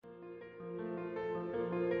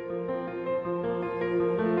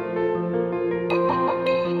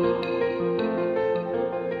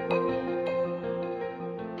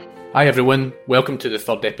Hi everyone, welcome to the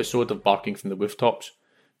third episode of Barking from the Rooftops.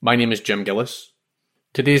 My name is Jim Gillis.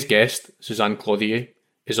 Today's guest, Suzanne Clothier,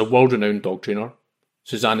 is a world-renowned dog trainer.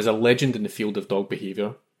 Suzanne is a legend in the field of dog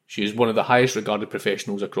behaviour. She is one of the highest regarded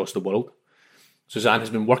professionals across the world. Suzanne has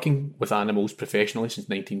been working with animals professionally since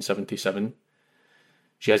 1977.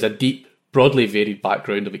 She has a deep, broadly varied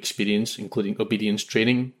background of experience, including obedience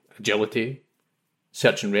training, agility,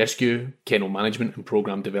 search and rescue, kennel management and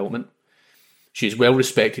programme development. She is well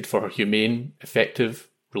respected for her humane, effective,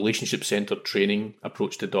 relationship-centred training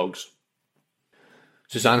approach to dogs.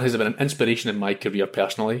 Suzanne has been an inspiration in my career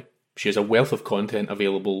personally. She has a wealth of content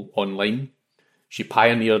available online. She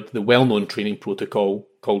pioneered the well-known training protocol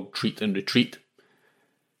called Treat and Retreat.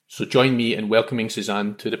 So join me in welcoming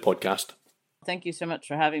Suzanne to the podcast. Thank you so much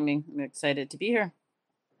for having me. I'm excited to be here.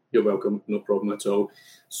 You're welcome, no problem at all.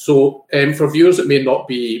 So for viewers that may not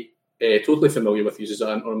be totally familiar with you,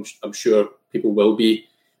 Suzanne, or I'm sure people will be,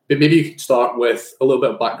 but maybe you could start with a little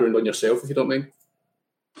bit of background on yourself, if you don't mind.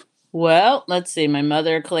 Well, let's see. My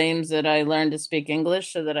mother claims that I learned to speak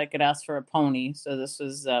English so that I could ask for a pony. So this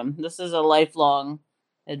is a lifelong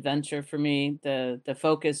adventure for me. The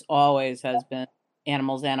focus always has been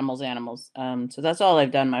animals. So that's all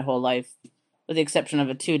I've done my whole life, with the exception of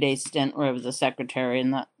a 2-day stint where I was a secretary,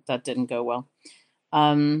 and that didn't go well.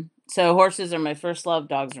 So horses are my first love,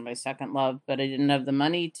 dogs are my second love, but I didn't have the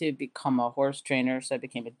money to become a horse trainer, so I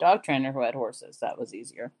became a dog trainer who had horses. That was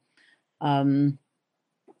easier. Very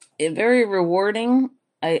rewarding.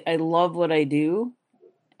 I love what I do,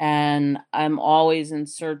 and I'm always in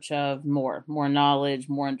search of more knowledge,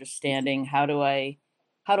 more understanding. How do I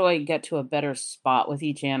get to a better spot with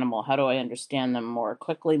each animal? How do I understand them more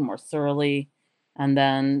quickly, more thoroughly? And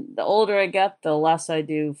then the older I get, the less I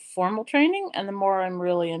do formal training, and the more I'm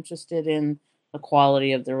really interested in the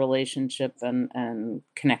quality of the relationship and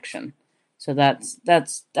connection. So that's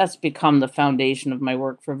become the foundation of my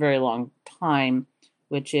work for a very long time,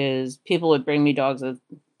 which is people would bring me dogs with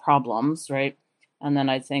problems, right? And then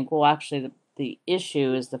I think, well, actually the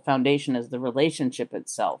issue is the foundation is the relationship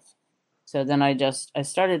itself. So then I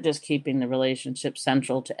started just keeping the relationship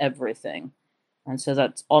central to everything. And so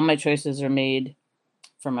that's all my choices are made,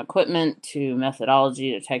 from equipment to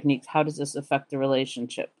methodology to techniques. How does this affect the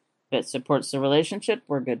relationship? If it supports the relationship,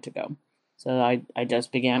 we're good to go. So I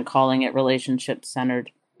just began calling it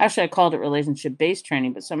relationship-centered. Actually, I called it relationship-based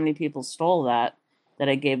training, but so many people stole that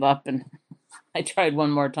I gave up, and I tried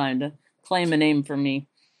one more time to claim a name for me.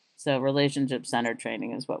 So relationship-centered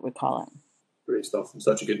training is what we call it. Great stuff, and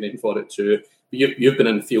such a good name for it too. You've been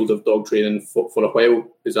in the field of dog training for a while.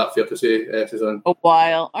 Is that fair to say, Suzanne? A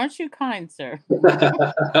while. Aren't you kind, sir?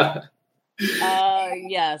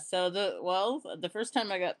 Yeah. So the first time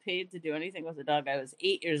I got paid to do anything with a dog, I was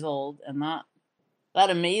 8 years old, and that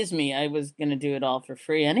amazed me. I was going to do it all for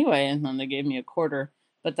free anyway, and then they gave me a quarter.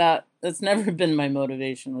 But that's never been my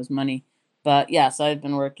motivation, was money. But yes, I've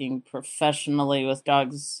been working professionally with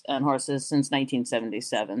dogs and horses since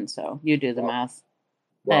 1977. So you do the math.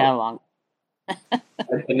 Wow. How long?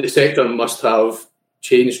 And the sector must have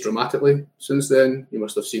changed dramatically since then. You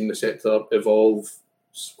must have seen the sector evolve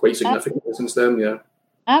quite significantly since then, yeah.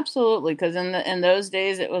 Absolutely, because in those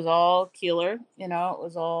days it was all Keeler, it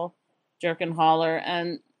was all jerk and holler,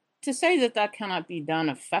 and to say that cannot be done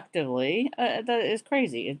effectively, that is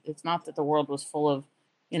crazy. It's not that the world was full of,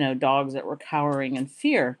 dogs that were cowering in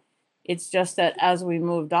fear. It's just that as we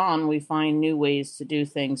moved on, we find new ways to do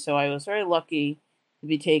things. So I was very lucky to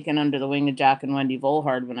be taken under the wing of Jack and Wendy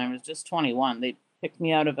Volhard when I was just 21. They picked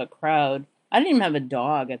me out of a crowd. I didn't even have a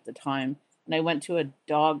dog at the time. And I went to a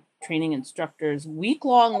dog training instructor's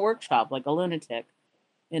week-long workshop like a lunatic,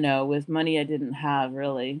 with money I didn't have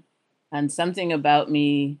really. And something about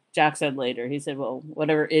me, Jack said later, he said, well,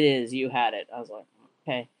 whatever it is, you had it. I was like,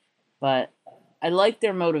 okay. But I like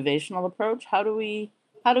their motivational approach. How do we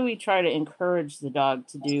try to encourage the dog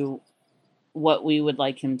to do what we would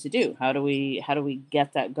like him to do? How do we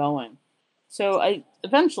get that going? So I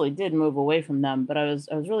eventually did move away from them, but I was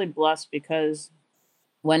really blessed because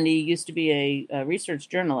Wendy used to be a research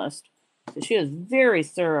journalist. So she was very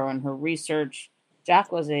thorough in her research.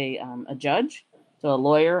 Jack was a judge, so a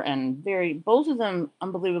lawyer, and both of them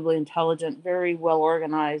unbelievably intelligent, very well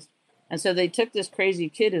organized. And so they took this crazy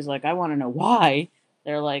kid who's like, I want to know why.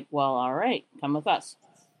 They're like, well, all right, come with us.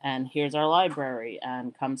 And here's our library,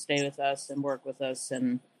 and come stay with us and work with us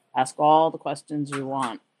and ask all the questions you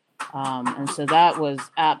want. And so that was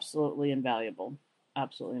absolutely invaluable,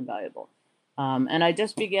 absolutely invaluable. And I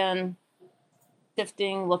just began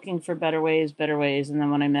shifting, looking for better ways. And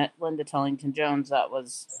then when I met Linda Tellington Jones, that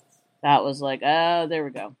was like, there we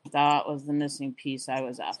go. That was the missing piece I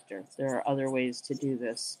was after. There are other ways to do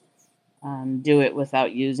this. and do it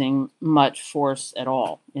without using much force at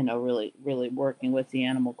all. Really, really working with the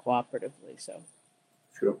animal cooperatively. So.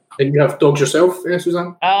 Sure. And you have dogs yourself,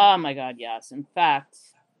 Suzanne? Oh my God, yes. In fact,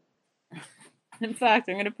 I'm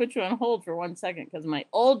going to put you on hold for 1 second because my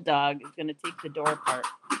old dog is going to take the door apart,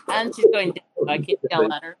 and she's going to. I can't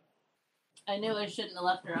yell at her. I knew I shouldn't have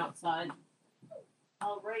left her outside.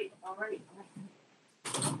 All right.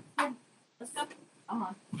 Here, let's go. Come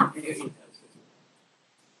on. Here you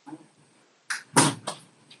go.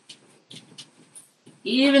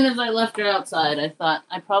 Even as I left her outside, I thought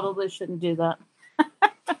I probably shouldn't do that.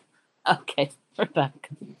 Okay, we're back.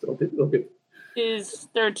 Okay. She's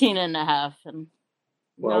 13 and a half and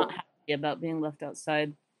Wow. not happy about being left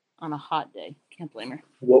outside on a hot day. Can't blame her.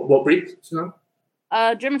 What breed, Suzanne?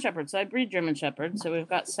 German Shepherd. So I breed German Shepherd. So we've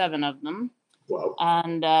got 7 of them. Wow.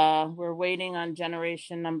 And we're waiting on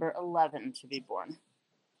generation number 11 to be born.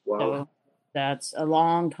 Wow. So that's a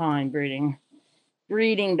long time breeding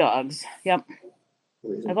dogs. Yep.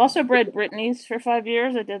 Amazing. I've also bred Brittany's for 5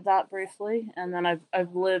 years. I did that briefly, and then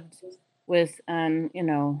I've lived with and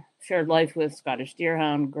shared life with Scottish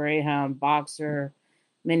Deerhound, Greyhound, Boxer,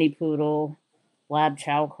 Mini Poodle, Lab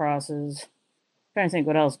Chow crosses. I'm trying to think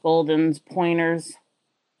what else. Goldens, Pointers.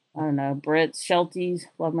 I don't know. Brits, Shelties.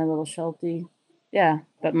 Love my little Sheltie. Yeah,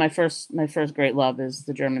 but my first great love is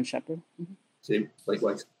the German Shepherd. Mm-hmm. Same,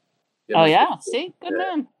 likewise. Yeah, yeah. See, good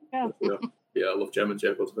man. Yeah. Yeah, I love German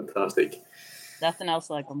Shepherds. Fantastic. Nothing else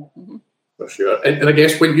like them. Mm-hmm. For sure. And I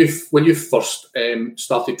guess when you first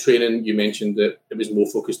started training, you mentioned that it was more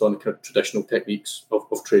focused on kind of traditional techniques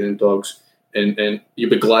of training dogs, and you'd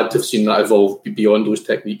be glad to have seen that evolve beyond those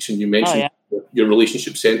techniques. And you mentioned your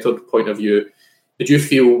relationship-centered point of view. Did you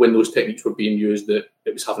feel when those techniques were being used that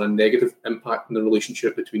it was having a negative impact on the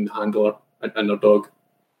relationship between the handler and their dog?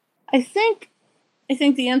 I think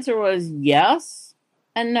the answer was yes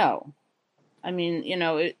and no. I mean,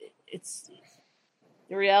 it's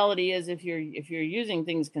the reality is if you're using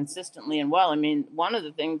things consistently and well. I mean, one of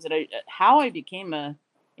the things that how I became a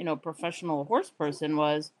professional horse person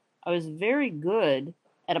was I was very good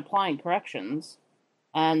at applying corrections,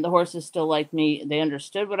 and the horses still liked me. They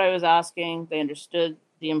understood what I was asking. They understood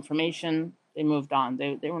the information. They moved on.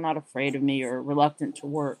 They were not afraid of me or reluctant to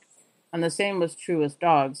work. And the same was true with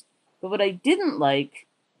dogs. But what I didn't like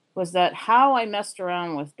was that how I messed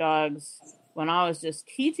around with dogs when I was just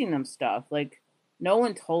teaching them stuff. Like, no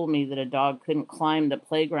one told me that a dog couldn't climb the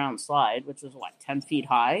playground slide, which was 10 feet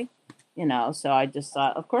high, so I just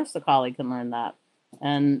thought, of course the collie can learn that.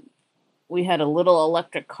 And we had a little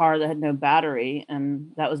electric car that had no battery,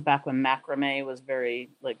 and that was back when macrame was very,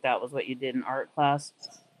 that was what you did in art class.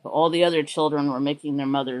 But all the other children were making their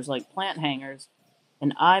mothers plant hangers,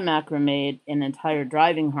 and I macrameed an entire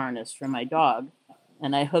driving harness for my dog,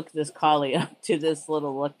 and I hooked this collie up to this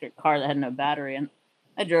little electric car that had no battery, and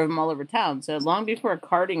I drove him all over town. So long before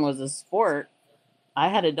karting was a sport, I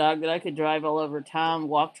had a dog that I could drive all over town,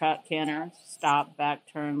 walk, trot, canter, stop, back,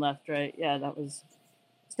 turn, left, right. Yeah, that was...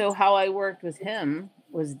 So how I worked with him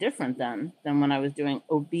was different than when I was doing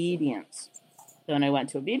obedience. So when I went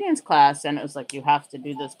to obedience class, and it was you have to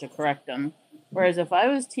do this to correct him. Whereas if I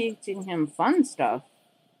was teaching him fun stuff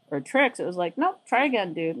or tricks, it was nope, try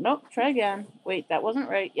again, dude. Nope, try again. Wait, that wasn't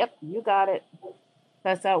right. Yep, you got it. So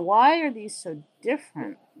I thought, why are these so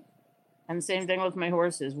different? And same thing with my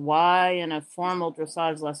horses. Why in a formal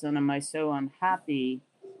dressage lesson am I so unhappy?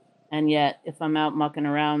 And yet, if I'm out mucking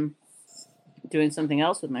around doing something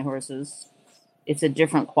else with my horses, it's a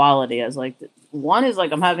different quality. I was one is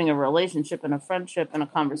I'm having a relationship and a friendship and a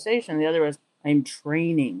conversation. The other is I'm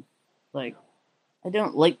training. I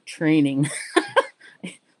don't like training.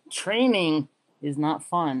 Training is not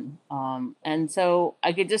fun. And so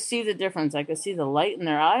I could just see the difference. I could see the light in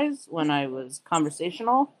their eyes when I was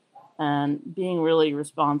conversational and being really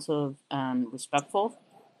responsive and respectful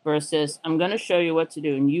versus I'm going to show you what to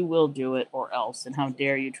do and you will do it or else. And how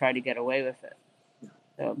dare you try to get away with it?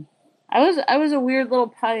 So I was a weird little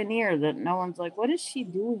pioneer that no one's what is she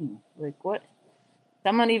doing? What?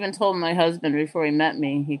 Someone even told my husband before he met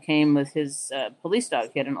me, he came with his police dog.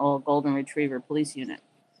 He had an old golden retriever police unit.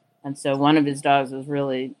 And so one of his dogs was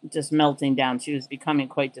really just melting down. She was becoming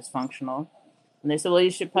quite dysfunctional. And they said, well,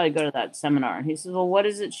 you should probably go to that seminar. And he says, well, what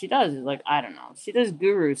is it she does? He's I don't know. She does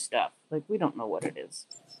guru stuff. We don't know what it is.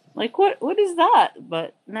 What is that?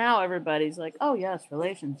 But now everybody's oh, yes,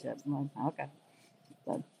 relationship. I'm okay.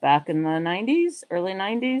 But back in the 90s, early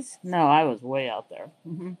 90s, no, I was way out there.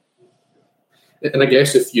 Mm-hmm. And I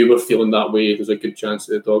guess if you were feeling that way, there's a good chance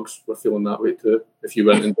that the dogs were feeling that way too. If you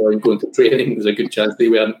weren't enjoying going to training, there's a good chance they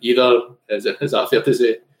weren't either. Is that fair to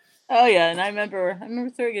say? Oh yeah, and I remember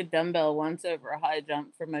throwing a dumbbell once over a high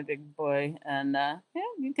jump for my big boy, and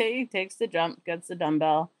he takes the jump, gets the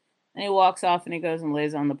dumbbell, and he walks off and he goes and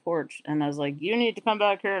lays on the porch. And I was like, "You need to come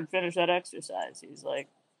back here and finish that exercise." He's like,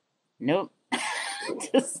 "Nope,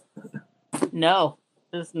 just no,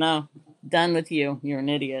 just no, done with you. You're an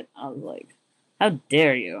idiot." I was like, "How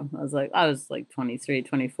dare you?" I was like 23,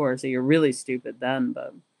 24, so you're really stupid then,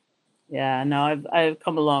 but. Yeah, no, I've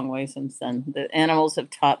come a long way since then. The animals have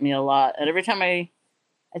taught me a lot. And every time I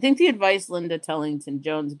think the advice Linda Tellington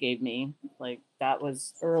Jones gave me, like that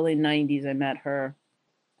was early 90s, I met her.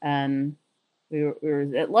 And we were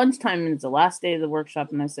at lunchtime, and it's the last day of the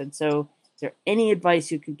workshop, and I said, "So is there any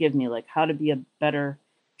advice you could give me, like how to be a better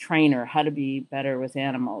trainer, how to be better with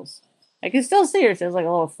animals?" I can still see her. She has like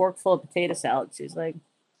a little fork full of potato salad. She's like,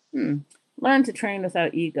 learn to train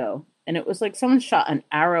without ego. And it was like someone shot an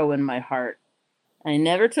arrow in my heart. I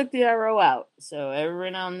never took the arrow out, so every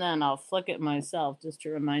now and then I'll flick it myself just to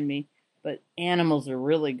remind me. But animals are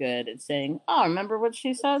really good at saying, "Oh, remember what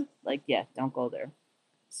she said?" Like, yeah, don't go there.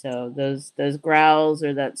 So those growls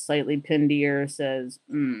or that slightly pinned ear says,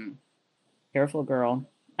 careful, girl."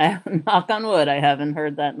 Knock on wood, I haven't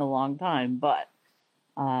heard that in a long time, but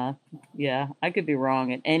yeah, I could be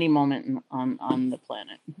wrong at any moment on the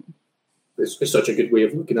planet. It's such a good way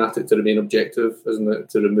of looking at it to remain objective, isn't it?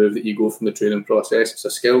 To remove the ego from the training process. It's a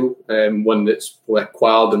skill, one that's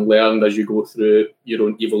acquired and learned as you go through your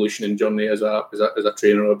own evolution and journey as a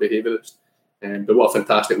trainer or behaviourist. But what a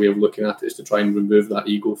fantastic way of looking at it is to try and remove that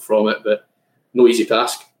ego from it. But no easy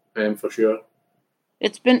task, for sure.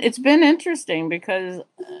 It's been interesting because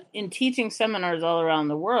in teaching seminars all around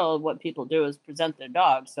the world, what people do is present their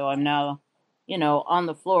dogs. So I'm now, on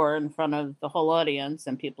the floor in front of the whole audience,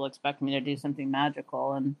 and people expect me to do something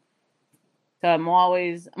magical, and so I'm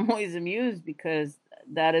always amused because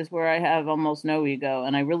that is where I have almost no ego,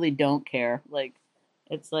 and I really don't care. Like,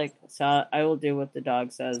 it's like, so I will do what the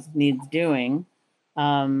dog says needs doing.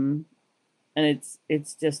 And it's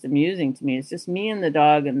just amusing to me. It's just me and the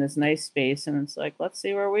dog in this nice space, and it's like, let's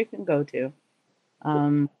see where we can go to.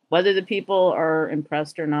 Whether the people are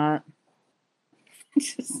impressed or not,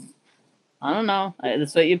 just I don't know.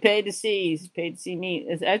 That's what you paid to see. You paid to see me.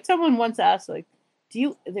 Someone once asked, like,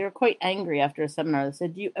 they were quite angry after a seminar. They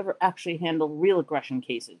said, "Do you ever actually handle real aggression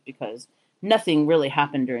cases? Because nothing really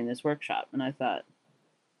happened during this workshop." And I thought,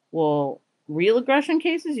 well, real aggression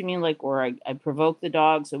cases? You mean like where I provoke the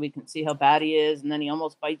dog so we can see how bad he is, and then he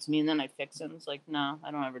almost bites me, and then I fix him? It's like, no, I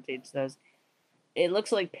don't ever teach those. It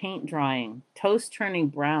looks like paint drying, toast turning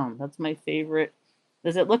brown. That's my favorite.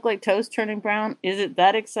 Does it look like toast turning brown? Is it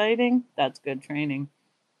that exciting? That's good training.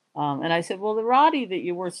 And I said, well, the Roddy that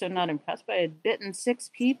you were so not impressed by had bitten 6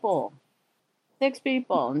 people. 6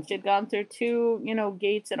 people. And she'd gone through 2,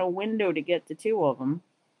 gates and a window to get to 2 of them.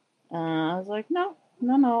 I was like, no.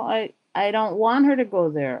 I don't want her to go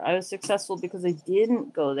there. I was successful because I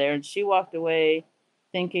didn't go there. And she walked away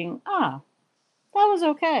thinking, that was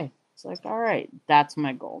okay. It's like, all right, that's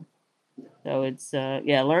my goal. So it's,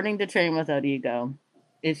 learning to train without ego.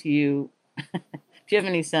 If you have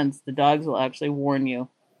any sense, the dogs will actually warn you.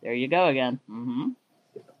 There you go again. Mm-hmm.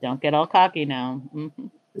 Don't get all cocky now. Mm-hmm.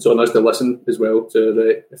 It's on us to listen as well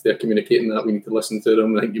if they're communicating that, we need to listen to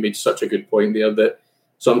them. I think you made such a good point there that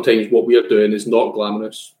sometimes what we are doing is not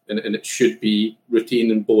glamorous, and it should be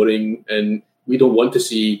routine and boring, and we don't want to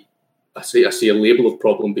see I see a label of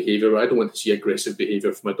problem behaviour. I don't want to see aggressive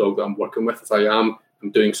behaviour from a dog that I'm working with. If I am,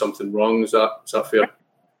 I'm doing something wrong. Is that fair?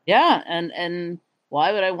 Yeah, and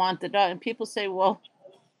why would I want the dog? And people say, well,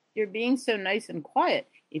 you're being so nice and quiet.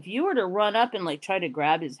 If you were to run up and try to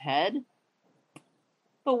grab his head,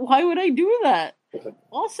 but why would I do that?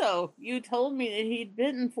 Also, you told me that he'd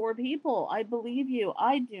bitten 4 people. I believe you.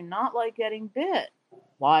 I do not like getting bit.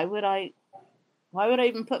 Why would I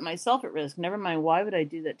even put myself at risk? Never mind, why would I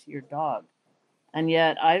do that to your dog? And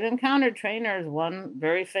yet I've encountered trainers, one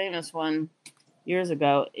very famous one years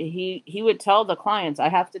ago. He would tell the clients, I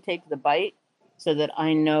have to take the bite so that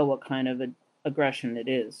I know what kind of aggression it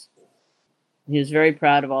is. He was very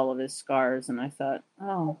proud of all of his scars, and I thought,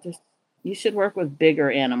 you should work with bigger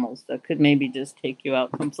animals that could maybe just take you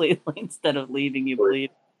out completely instead of leaving you bleed.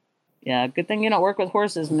 Yeah, good thing you don't work with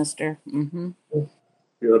horses, mister. Mm-hmm.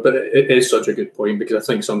 Yeah, but it is such a good point, because I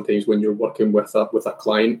think sometimes when you're working with a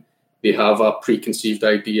client, they have a preconceived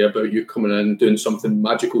idea about you coming in doing something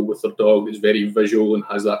magical with their dog that's very visual and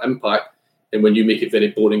has that impact. And when you make it very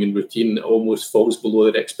boring and routine, it almost falls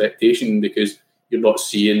below their expectation, because you're not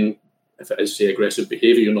seeing, if it is, say, aggressive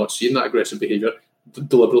behaviour, you're not seeing that aggressive behaviour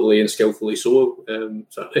deliberately and skillfully so.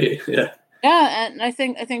 Yeah. Yeah, and I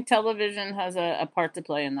think television has a part to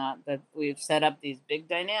play in that we've set up these big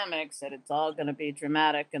dynamics that it's all going to be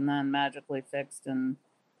dramatic and then magically fixed, and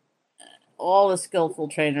all the skillful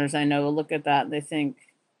trainers I know look at that and they think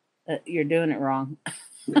you're doing it wrong.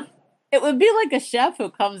 It would be like a chef who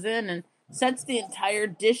comes in and sets the entire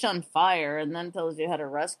dish on fire and then tells you how to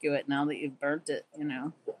rescue it now that you've burnt it,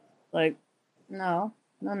 Like, no,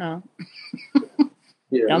 no, no.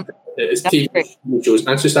 Yeah, Don't, it's don't TV shows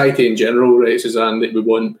and society in general, right, Suzanne, that we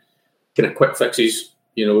want kind of quick fixes.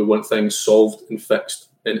 We want things solved and fixed.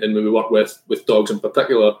 And when we work with dogs in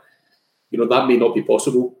particular, that may not be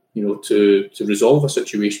possible, to resolve a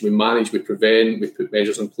situation. We manage, we prevent, we put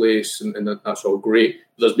measures in place, and that's all great.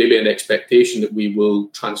 But there's maybe an expectation that we will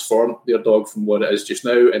transform their dog from what it is just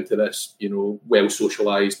now into this,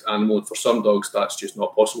 well-socialized animal. And for some dogs, that's just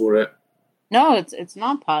not possible, right? No, it's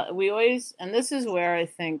not. We always, and this is where I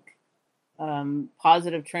think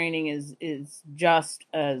positive training is just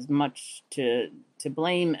as much to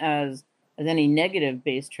blame as any negative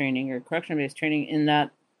based training or correction based training. In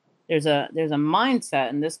that there's a mindset,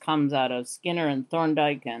 and this comes out of Skinner and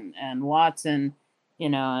Thorndike and Watson.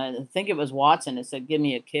 I think it was Watson who said, "Give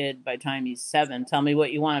me a kid by the time he's 7. Tell me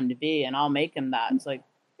what you want him to be, and I'll make him that." It's like,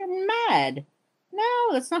 you're mad.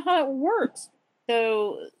 No, that's not how it works.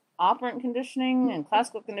 So operant conditioning and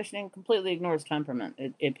classical conditioning completely ignores temperament.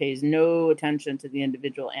 It pays no attention to the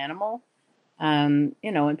individual animal.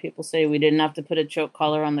 When people say we didn't have to put a choke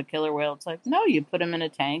collar on the killer whale, it's like, no, you put him in a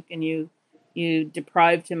tank and you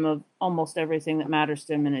deprived him of almost everything that matters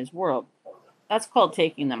to him in his world. That's called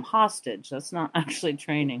taking them hostage. That's not actually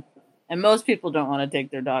training. And most people don't want to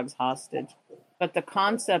take their dogs hostage. But the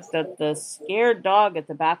concept that the scared dog at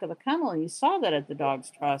the back of the kennel, and you saw that at the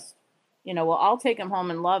Dogs Trust, well, I'll take him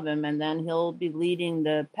home and love him, and then he'll be leading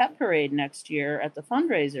the pet parade next year at the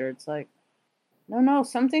fundraiser. It's like, no,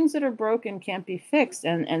 some things that are broken can't be fixed,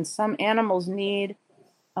 and some animals need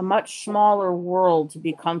a much smaller world to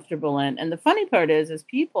be comfortable in. And the funny part is, as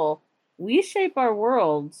people, we shape our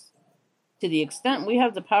worlds to the extent we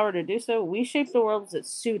have the power to do so. We shape the worlds that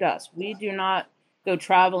suit us. We do not go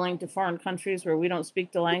traveling to foreign countries where we don't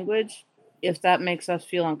speak the language if that makes us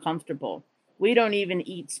feel uncomfortable. We don't even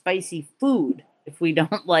eat spicy food if we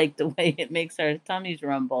don't like the way it makes our tummies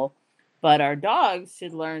rumble. But our dogs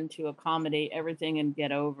should learn to accommodate everything and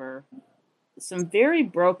get over some very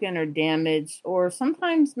broken or damaged, or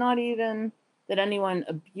sometimes not even that anyone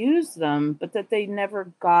abused them, but that they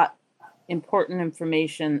never got important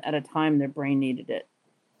information at a time their brain needed it.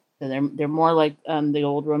 So they're more like the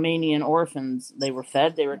old Romanian orphans. They were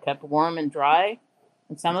fed, they were kept warm and dry,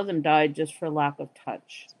 and some of them died just for lack of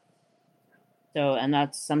touch. So, and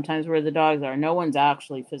that's sometimes where the dogs are. No one's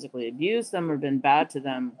actually physically abused them or been bad to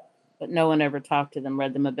them, but no one ever talked to them,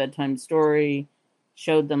 read them a bedtime story,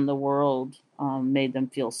 showed them the world, made them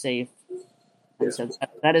feel safe. And so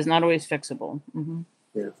that is not always fixable. Mm-hmm.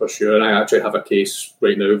 Yeah, for sure. And I actually have a case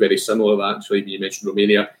right now very similar to that. Actually, you mentioned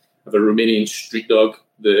Romania. I have a Romanian street dog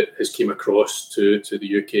that has came across to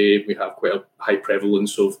the UK. We have quite a high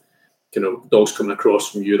prevalence of dogs coming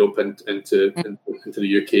across from Europe into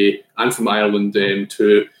the UK and from Ireland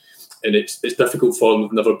too. And it's difficult for them.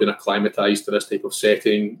 They've never been acclimatised to this type of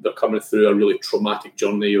setting. They're coming through a really traumatic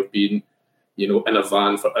journey of being, in a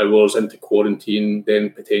van for hours into quarantine,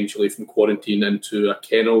 then potentially from quarantine into a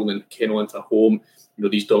kennel, then kennel into a home.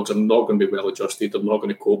 These dogs are not going to be well adjusted. They're not going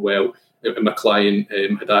to cope well. And my client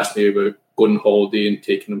had asked me about going on holiday and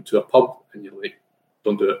taking them to a pub, and you're like,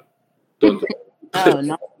 don't do it. Don't do it.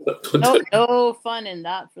 No fun in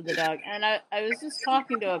that for the dog. And I was just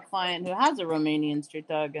talking to a client who has a Romanian street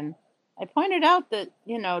dog, and I pointed out that,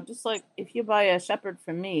 just like if you buy a shepherd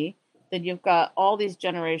from me, that you've got all these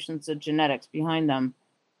generations of genetics behind them.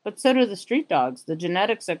 But so do the street dogs. The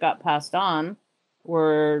genetics that got passed on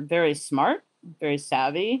were very smart, very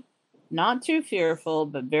savvy, not too fearful,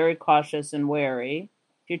 but very cautious and wary.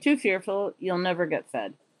 If you're too fearful, you'll never get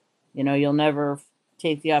fed. You'll never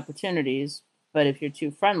take the opportunities. But if you're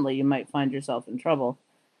too friendly, you might find yourself in trouble.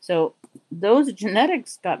 So those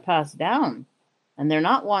genetics got passed down. And they're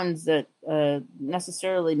not ones that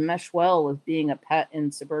necessarily mesh well with being a pet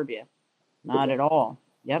in suburbia. Not at all.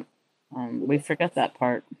 Yep. We forget that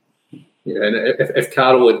part. Yeah, and if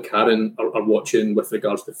Carol and Karen are watching with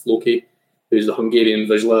regards to Floki, who's the Hungarian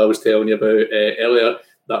Vizsla I was telling you about earlier,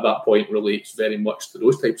 that point relates very much to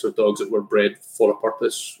those types of dogs that were bred for a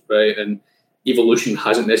purpose, right? And evolution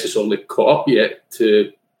hasn't necessarily caught up yet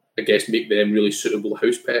to, I guess, make them really suitable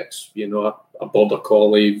house pets. A Border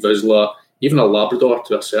Collie, Vizsla, even a Labrador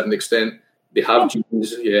to a certain extent. They have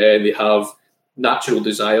genes, they have natural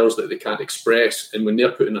desires that they can't express. And when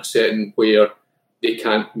they're put in a setting where they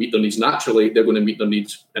can't meet their needs naturally, they're going to meet their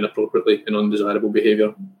needs inappropriately and undesirable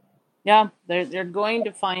behavior. Yeah, they're going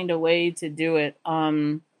to find a way to do it.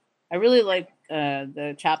 I really like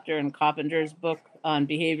the chapter in Coppinger's book on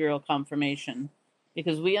behavioral confirmation,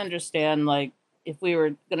 because we understand, like, if we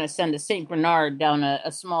were going to send a Saint Bernard down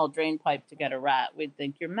a small drain pipe to get a rat, we'd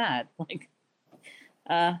think you're mad. Like,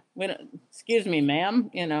 excuse me, ma'am,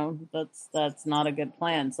 that's not a good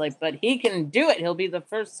plan. It's like, but he can do it. He'll be the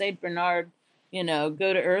first Saint Bernard,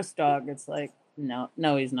 go to Earth dog. It's like,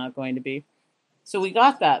 no, he's not going to be. So we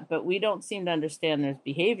got that, but we don't seem to understand there's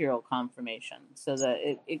behavioral confirmation. So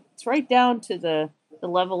that it's right down to the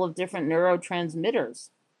level of different neurotransmitters.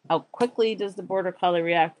 How quickly does the border collie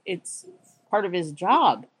react? It's part of his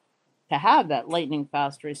job to have that lightning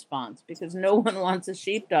fast response, because no one wants a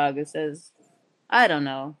sheepdog who says, I don't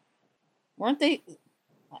know, weren't they?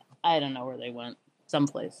 I don't know where they went.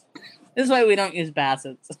 Someplace. This is why we don't use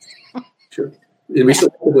Bassets. Sure. We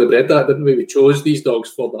selectively bred that, didn't we? We chose these dogs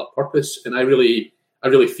for that purpose, and I really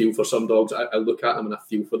feel for some dogs. I look at them and I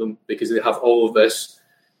feel for them, because they have all of this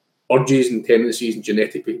urges and tendencies and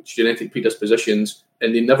genetic predispositions,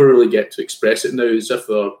 and they never really get to express it now, as if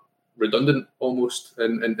they're redundant almost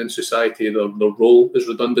in society. Their role is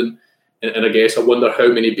redundant, and I guess I wonder how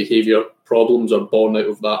many behaviour problems are born out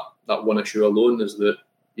of that one issue alone. Is that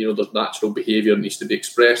there's natural behaviour that needs to be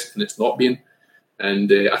expressed and it's not being.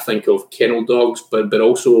 And I think of kennel dogs, but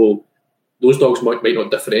also those dogs might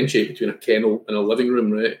not differentiate between a kennel and a living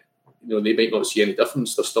room, right? They might not see any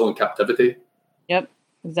difference. They're still in captivity. Yep,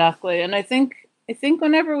 exactly. And I think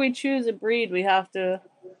whenever we choose a breed, we have to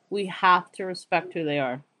respect who they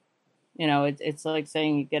are. It's like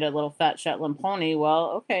saying you get a little fat Shetland pony.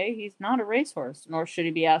 Well, okay, he's not a racehorse, nor should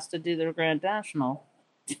he be asked to do the Grand National.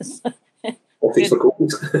 Just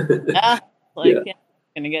yeah, like. Yeah.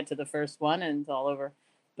 Going to get to the first one and it's all over.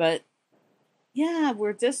 But yeah,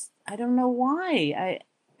 we're just, I don't know why.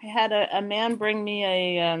 I had a man bring me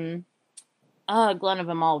a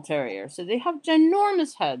Glenavon Mall Terrier. So they have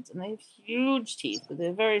ginormous heads and they have huge teeth, but they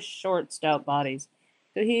have very short, stout bodies.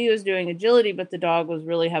 So he was doing agility, but the dog was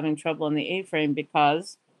really having trouble in the A-frame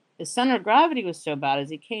because his center of gravity was so bad. As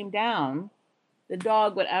he came down, the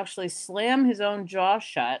dog would actually slam his own jaw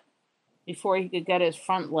shut before he could get his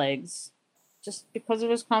front legs, just because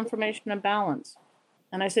of his conformation and balance.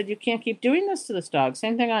 And I said, you can't keep doing this to this dog.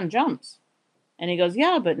 Same thing on jumps. And he goes,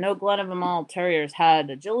 yeah, but no Glenavon Mall Terriers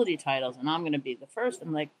had agility titles, and I'm going to be the first.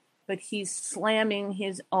 I'm like, but he's slamming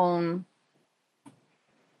his own.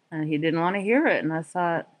 And he didn't want to hear it. And I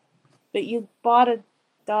thought, but you bought a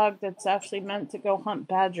dog that's actually meant to go hunt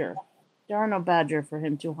badger. There are no badger for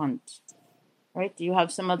him to hunt. Right? Do you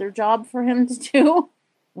have some other job for him to do?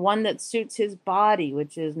 One that suits his body,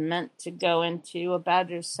 which is meant to go into a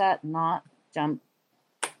badger set, not jump.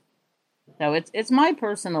 So it's my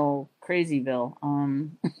personal crazyville.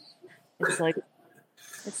 It's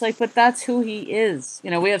like, but that's who he is.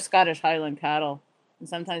 We have Scottish Highland cattle, and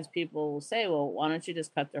sometimes people will say, well, why don't you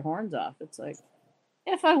just cut their horns off? It's like,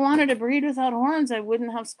 if I wanted to breed without horns, I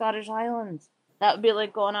wouldn't have Scottish Highlands. That would be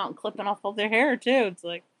like going out and clipping off all their hair too. It's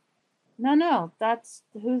like, no, that's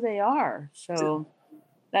who they are. So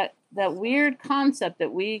that weird concept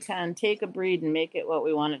that we can take a breed and make it what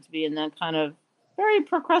we want it to be, and then kind of very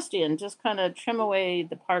Procrustean, just kind of trim away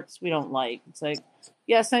the parts we don't like. It's like,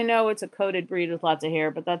 yes, I know it's a coated breed with lots of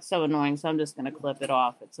hair, but that's so annoying, so I'm just going to clip it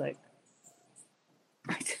off. It's like,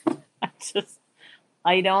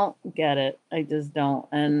 I don't get it. I just don't.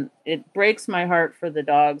 And it breaks my heart for the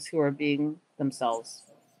dogs who are being themselves.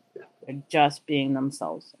 They're just being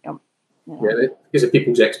themselves. Yep. Yeah, because of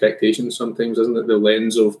people's expectations sometimes, isn't it? The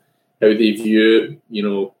lens of how they view,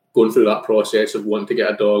 going through that process of wanting to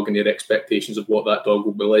get a dog and their expectations of what that dog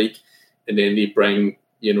will be like. And then they bring,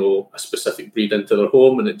 a specific breed into their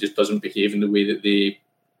home and it just doesn't behave in the way that they,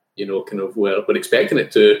 kind of were expecting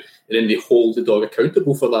it to. And then they hold the dog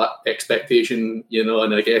accountable for that expectation,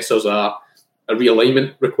 and I guess there's a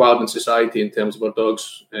realignment required in society in terms of our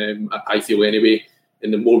dogs, I feel anyway.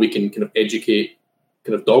 And the more we can kind of educate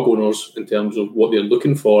kind of dog owners in terms of what they're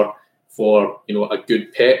looking for a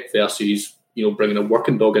good pet versus bringing a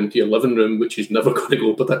working dog into your living room, which is never going to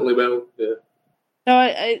go particularly well. Yeah.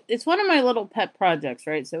 So it's one of my little pet projects,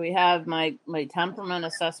 right? So we have my temperament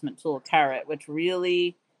assessment tool, Carrot, which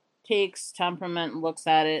really takes temperament and looks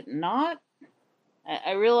at it.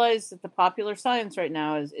 I realize that the popular science right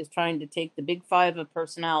now is trying to take the big five of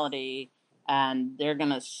personality, and they're going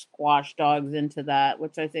to squash dogs into that,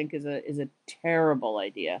 which I think is a terrible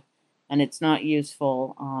idea. And it's not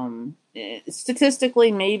useful.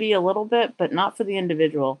 Statistically, maybe a little bit, but not for the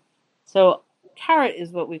individual. So Carrot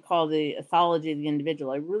is what we call the ethology of the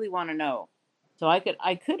individual. I really want to know, So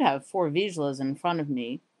I could have 4 Vizslas in front of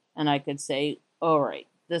me, and I could say, all right,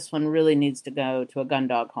 this one really needs to go to a gun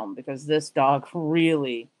dog home, because this dog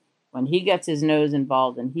really, when he gets his nose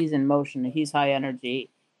involved and he's in motion and he's high energy,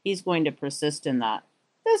 he's going to persist in that.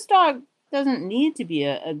 This dog doesn't need to be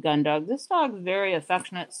a gun dog. This dog's very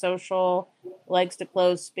affectionate, social, likes to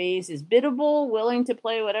close space, is biddable, willing to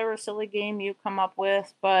play whatever silly game you come up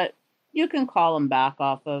with, but you can call them back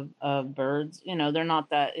off of birds. They're not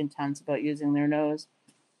that intense about using their nose.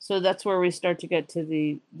 So that's where we start to get to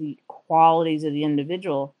the qualities of the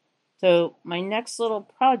individual. So my next little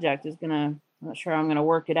project is I'm not sure I'm going to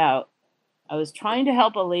work it out. I was trying to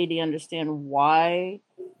help a lady understand why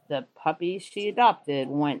the puppy she adopted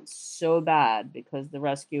went so bad, because the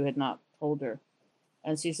rescue had not told her.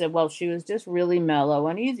 And she said, well, she was just really mellow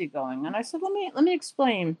and easygoing. And I said, let me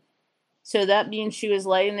explain. So that means she was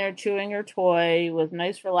laying there chewing her toy with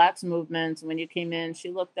nice relaxed movements. And when you came in,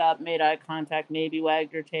 she looked up, made eye contact, maybe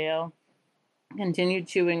wagged her tail, continued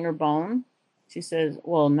chewing her bone. She says,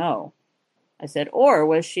 well, no. I said, or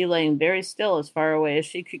was she laying very still as far away as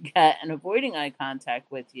she could get and avoiding eye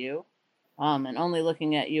contact with you, and only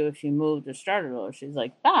looking at you if you moved or started her? She's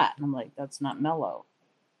like, that. And I'm like, that's not mellow.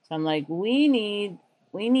 So I'm like, we need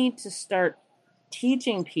to start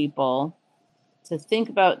teaching people to think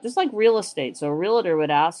about, just like real estate. So a realtor would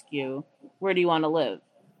ask you, where do you want to live?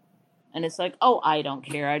 And it's like, oh, I don't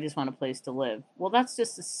care. I just want a place to live. Well, that's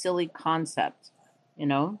just a silly concept,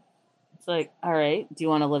 It's like, all right, do you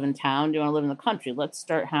want to live in town? Do you want to live in the country? Let's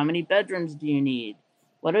start. How many bedrooms do you need?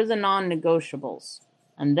 What are the non-negotiables?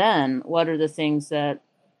 And then what are the things that,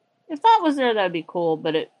 if that was there, that'd be cool.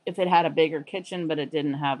 But if it had a bigger kitchen, but it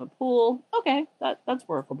didn't have a pool, okay, that's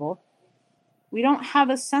workable. We don't have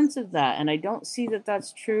a sense of that. And I don't see that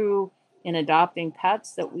that's true in adopting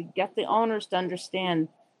pets, that we get the owners to understand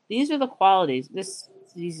these are the qualities.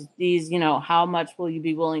 These, how much will you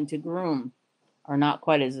be willing to groom are not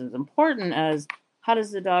quite as important as how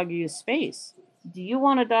does the dog use space? Do you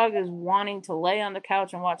want a dog who's wanting to lay on the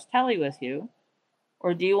couch and watch telly with you?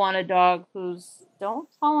 Or do you want a dog who's, don't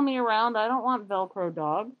follow me around, I don't want Velcro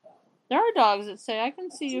dog. There are dogs that say, I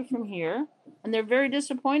can see you from here. And they're very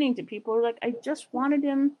disappointing to people who are like, I just wanted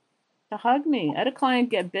him to hug me. I had a client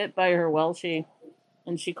get bit by her Welshie,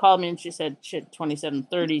 and she called me and she said she had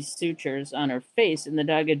 27-30 sutures on her face, and the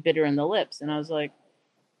dog had bit her in the lips. And I was like,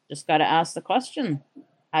 just got to ask the question,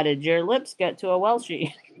 how did your lips get to a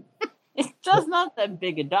Welshie? It's just not that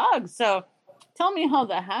big a dog. So tell me how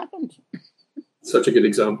that happened. Such a good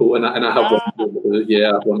example. And I have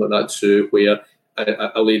one like that too, where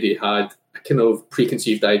a lady had a kind of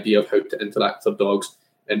preconceived idea of how to interact with her dogs.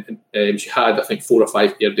 And she had, I think, 4 or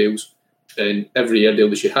 5 Airedales. And every Airedale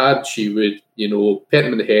that she had, she would, pet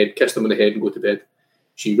them in the head, kiss them in the head and go to bed.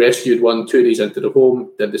 She rescued one 2 days into the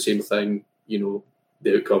home, did the same thing.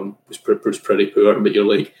 The outcome was pretty poor. But you're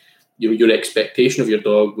like, your expectation of your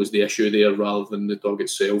dog was the issue there rather than the dog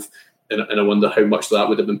itself. And I wonder how much that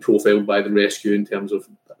would have been profiled by the rescue in terms of,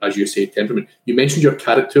 as you say, temperament. You mentioned your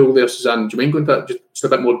carrot tool there, Suzanne. Do you mind going into that just a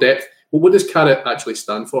bit more depth? Well, what does carrot actually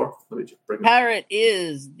stand for? Let me just bring it. Carrot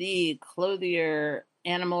is the Clothier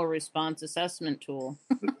Animal Response Assessment Tool.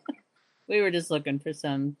 We were just looking for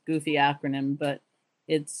some goofy acronym, but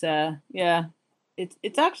it's actually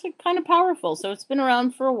kind of powerful. So it's been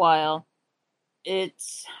around for a while.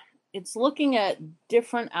 It's looking at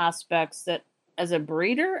different aspects that, as a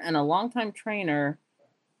breeder and a longtime trainer,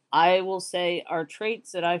 I will say are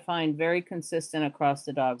traits that I find very consistent across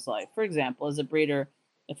the dog's life. For example, as a breeder,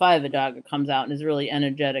 if I have a dog that comes out and is a really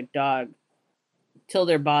energetic dog, till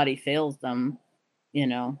their body fails them,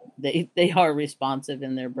 they are responsive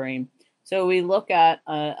in their brain. So we look at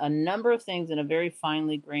a number of things in a very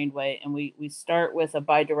finely grained way, and we start with a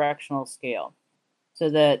bidirectional scale. So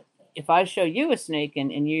that if I show you a snake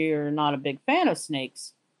and you're not a big fan of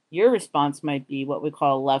snakes, your response might be what we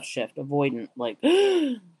call left shift, avoidant, like,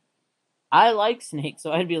 I like snakes.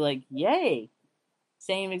 So I'd be like, yay.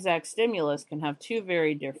 Same exact stimulus can have 2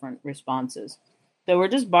 very different responses. So we're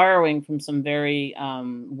just borrowing from some very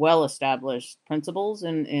well-established principles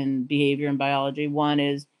in behavior and biology. One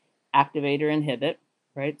is activate or inhibit,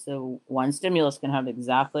 right? So one stimulus can have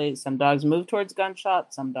exactly, some dogs move towards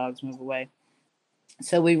gunshot, some dogs move away.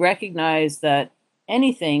 So we recognize that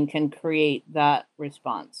anything can create that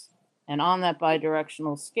response. And on that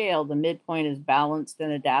bidirectional scale, the midpoint is balanced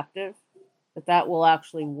and adaptive, but that will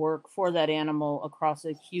actually work for that animal across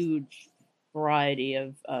a huge variety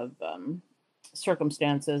of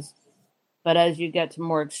circumstances. But as you get to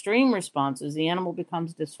more extreme responses, the animal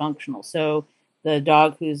becomes dysfunctional. So the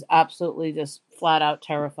dog who's absolutely just flat out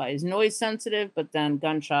terrified is noise sensitive, but then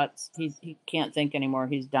gunshots, he can't think anymore.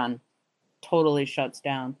 He's done. totally shuts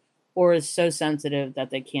down or is so sensitive that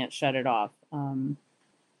they can't shut it off.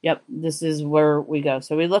 Yep, this is where we go.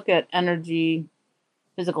 So we look at energy,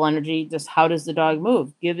 physical energy, just how does the dog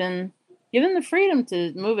move? Given the freedom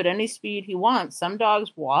to move at any speed he wants. Some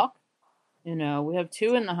dogs walk. We have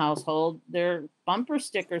 2 in the household. Their bumper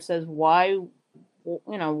sticker says, why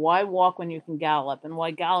walk when you can gallop, and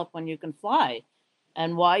why gallop when you can fly?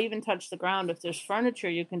 And why even touch the ground if there's furniture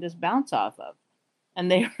you can just bounce off of?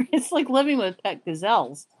 And it's like living with pet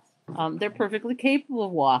gazelles. They're perfectly capable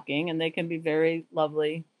of walking, and they can be very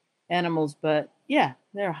lovely animals. But yeah,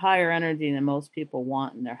 they're higher energy than most people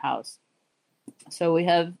want in their house. So we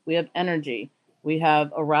have energy. We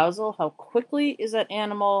have arousal. How quickly is that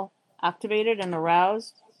animal activated and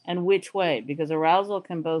aroused, and which way? Because arousal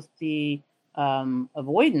can both be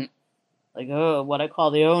avoidant, like what I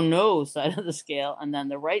call the oh no side of the scale, and then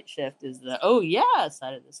the right shift is the oh yeah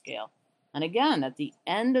side of the scale. And again, at the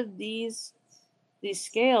end of these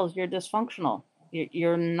scales, you're dysfunctional.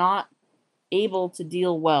 You're not able to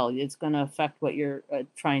deal well. It's going to affect what you're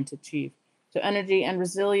trying to achieve. So energy and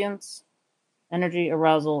resilience, energy,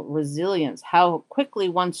 arousal, resilience. How quickly,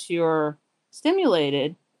 once you're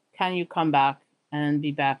stimulated, can you come back and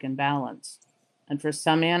be back in balance? And for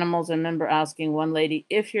some animals, I remember asking one lady,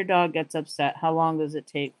 if your dog gets upset, how long does it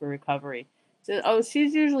take for recovery? She said,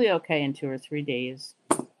 she's usually okay in 2 or 3 days.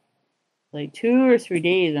 Like 2 or 3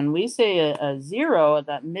 days. And we say a 0 at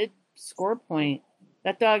that mid score point,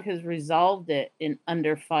 that dog has resolved it in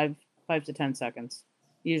under 5 to 10 seconds,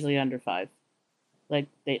 usually under 5. Like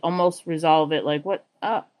they almost resolve it like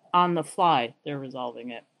on the fly, they're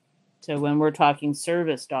resolving it. So when we're talking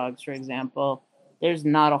service dogs, for example, there's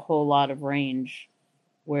not a whole lot of range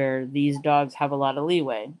where these dogs have a lot of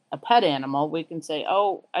leeway. A pet animal, we can say,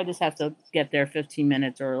 I just have to get there 15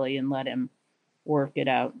 minutes early and let him work it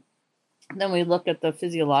out. Then we look at the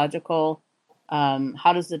physiological,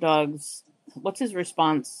 what's his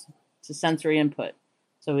response to sensory input?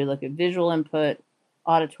 So we look at visual input,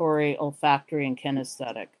 auditory, olfactory, and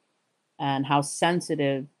kinesthetic, and how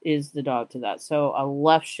sensitive is the dog to that. So a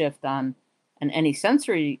left shift on any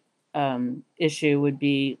sensory issue would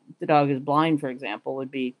be, the dog is blind, for example,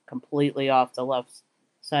 would be completely off the left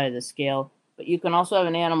side of the scale. But you can also have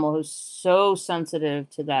an animal who's so sensitive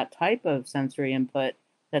to that type of sensory input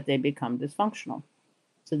that they become dysfunctional.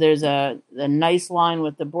 So there's a nice line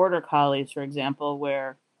with the border collies, for example,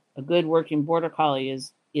 where a good working border collie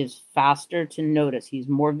is faster to notice. He's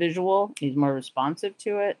more visual, he's more responsive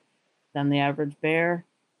to it than the average bear.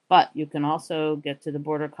 But you can also get to the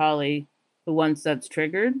border collie who, once that's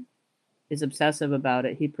triggered, is obsessive about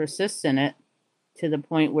it. He persists in it to the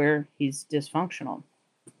point where he's dysfunctional.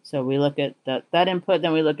 So we look at that input,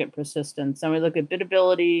 then we look at persistence, then we look at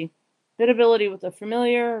biddability with a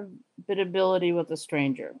familiar, biddability with a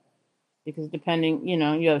stranger. Because depending,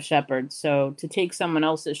 you have shepherds. So to take someone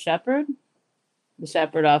else's shepherd, the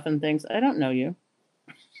shepherd often thinks, I don't know you.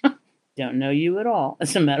 Don't know you at all,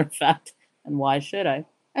 as a matter of fact. And why should I?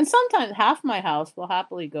 And sometimes half my house will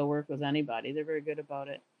happily go work with anybody. They're very good about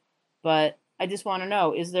it. But I just want to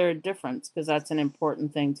know, is there a difference? Because that's an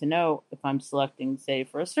important thing to know if I'm selecting, say,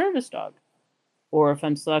 for a service dog. Or if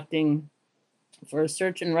I'm selecting for a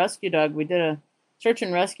search and rescue dog. We did a search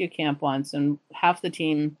and rescue camp once, and half the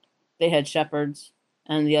team, they had shepherds,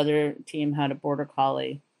 and the other team had a border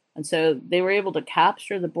collie. And so they were able to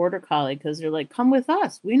capture the border collie because they're like, come with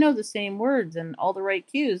us. We know the same words and all the right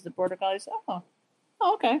cues. The border collie said, oh,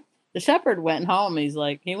 okay. The shepherd went home.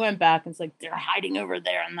 He went back and it's like, they're hiding over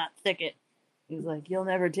there in that thicket. He's like, you'll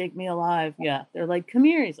never take me alive. Yeah. They're like, come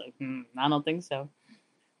here. He's like, I don't think so.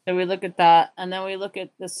 So we look at that. And then we look at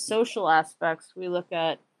the social aspects. We look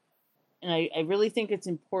at, and I really think it's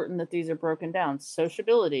important that these are broken down.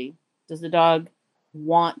 Sociability. Does the dog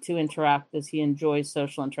want to interact? Does he enjoy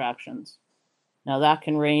social interactions? Now that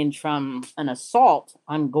can range from an assault,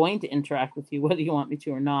 I'm going to interact with you whether you want me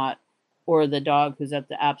to or not, or the dog who's at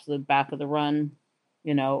the absolute back of the run,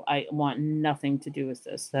 I want nothing to do with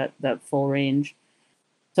this, that full range.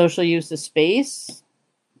 Social use of space,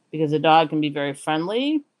 because a dog can be very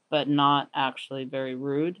friendly but not actually very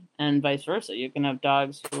rude, and vice versa. You can have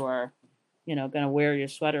dogs who are going to wear your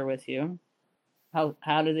sweater with you.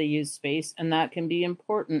 How do they use space? And that can be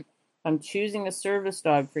important. If I'm choosing a service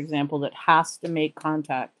dog, for example, that has to make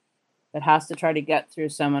contact, that has to try to get through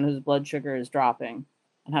someone whose blood sugar is dropping,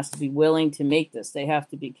 and has to be willing to make this. They have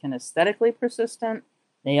to be kinesthetically persistent.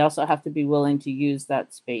 They also have to be willing to use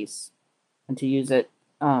that space and to use it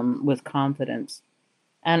with confidence.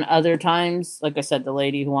 And other times, like I said, the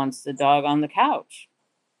lady who wants the dog on the couch.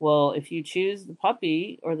 Well, if you choose the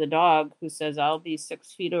puppy or the dog who says, I'll be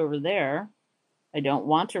 6 feet over there, I don't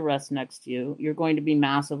want to rest next to you. You're going to be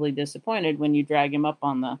massively disappointed when you drag him up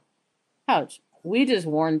on the couch. We just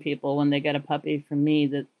warn people when they get a puppy from me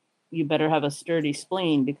that you better have a sturdy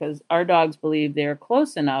spleen, because our dogs believe they're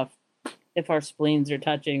close enough. If our spleens are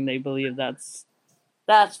touching, they believe that's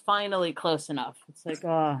finally close enough. It's like,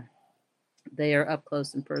 oh, they are up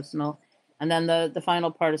close and personal. And then the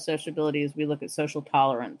final part of sociability is we look at social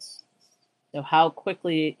tolerance. So how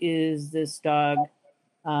quickly is this dog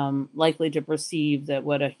likely to perceive that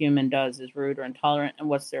what a human does is rude or intolerant, and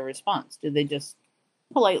what's their response? Do they just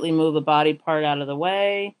politely move a body part out of the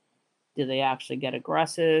way? Do they actually get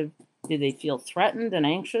aggressive? Do they feel threatened and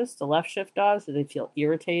anxious? The left shift dogs, do they feel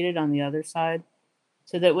irritated on the other side?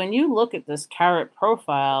 So that when you look at this carrot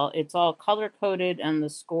profile, it's all color coded, and the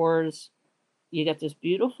scores, you get this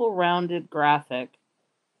beautiful rounded graphic,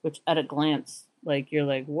 which at a glance, like, you're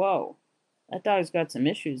like, whoa, that dog's got some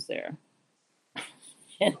issues there.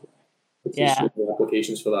 Yeah.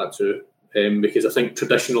 Applications for that too, because I think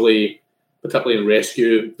traditionally, particularly in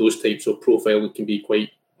rescue, those types of profiling can be quite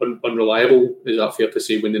unreliable. Is that fair to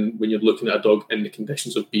say? When you're looking at a dog in the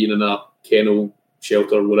conditions of being in a kennel,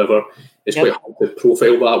 shelter, or whatever, it's quite hard to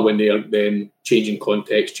profile that when they are then changing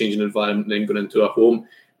context, changing environment, and then going into a home.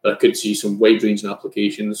 But I could see some wide-ranging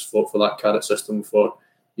applications for that carrot system for,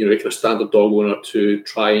 you know, like a standard dog owner to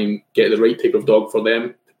try and get the right type of dog for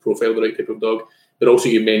them, to profile the right type of dog. But also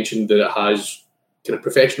you mentioned that it has kind of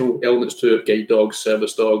professional elements to it, guide dogs,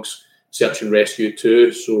 service dogs, search and rescue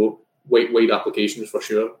too. So wide applications for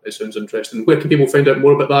sure. It sounds interesting. Where can people find out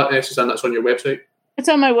more about that, Suzanne? That's on your website? It's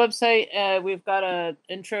on my website. We've got an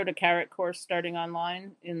intro to carrot course starting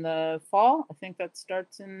online in the fall. I think that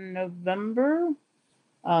starts in November.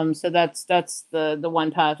 So that's the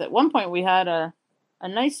one path. At one point we had a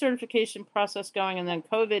nice certification process going, and then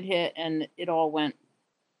COVID hit and it all went.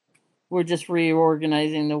 We're just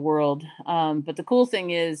reorganizing the world. But the cool thing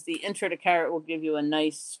is the intro to carrot will give you a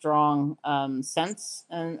nice, strong sense.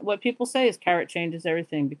 And what people say is carrot changes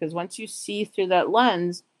everything, because once you see through that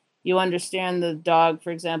lens, you understand the dog,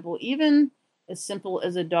 for example, even as simple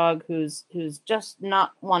as a dog who's just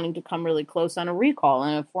not wanting to come really close on a recall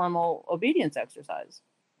in a formal obedience exercise.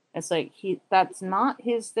 It's like that's not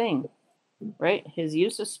his thing, right? His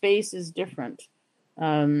use of space is different.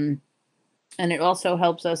 And it also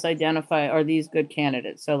helps us identify, are these good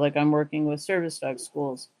candidates? So like I'm working with service dog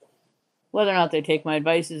schools. Whether or not they take my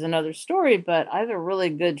advice is another story, but I have a really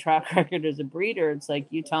good track record as a breeder. It's like,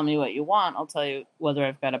 you tell me what you want, I'll tell you whether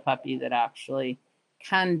I've got a puppy that actually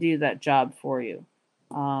can do that job for you.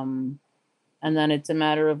 And then it's a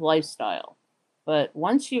matter of lifestyle. But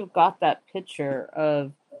once you've got that picture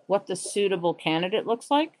of what the suitable candidate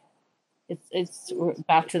looks like, it's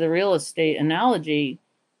back to the real estate analogy.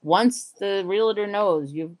 Once the realtor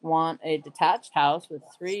knows you want a detached house with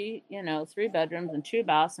three bedrooms and 2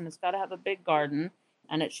 baths, and it's got to have a big garden,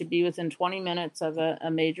 and it should be within 20 minutes of a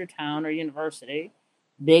major town or university,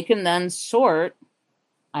 they can then sort.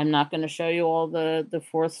 I'm not going to show you all the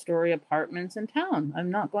 4th-story apartments in town. I'm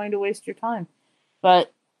not going to waste your time.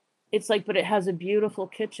 But it's like, but it has a beautiful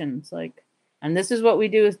kitchen. It's like, and this is what we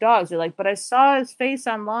do with dogs. They're like, but I saw his face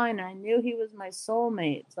online and I knew he was my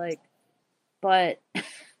soulmate. It's like, but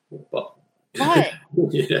yeah.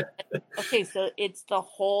 Okay, so it's the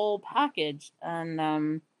whole package.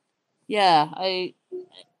 And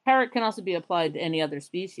carrot can also be applied to any other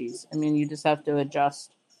species. I mean, you just have to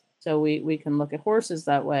adjust. So we can look at horses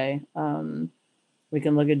that way. We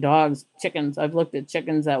can look at dogs, chickens. I've looked at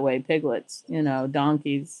chickens that way, piglets,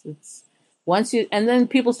 donkeys. And then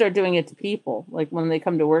people start doing it to people. Like when they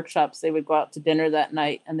come to workshops, they would go out to dinner that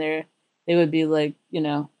night and they would be like,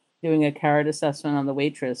 doing a carrot assessment on the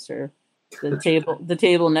waitress or the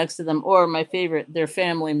table next to them, or my favorite, their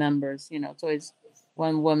family members. It's always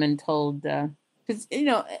one woman told, because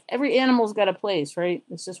every animal's got a place, right?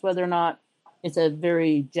 It's just whether or not it's a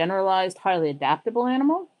very generalized, highly adaptable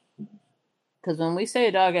animal. Because when we say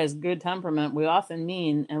a dog has good temperament, we often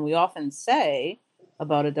mean, and we often say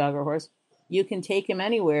about a dog or horse, you can take him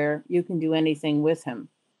anywhere, you can do anything with him.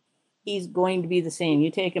 He's going to be the same.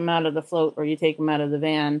 You take him out of the float or you take him out of the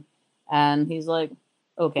van, and he's like,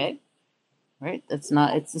 okay, right? It's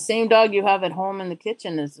the same dog you have at home in the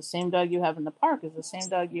kitchen, it's the same dog you have in the park, it's the same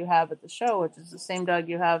dog you have at the show, which is the same dog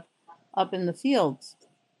you have up in the fields.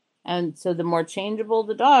 And so the more changeable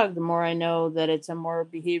the dog, the more I know that it's a more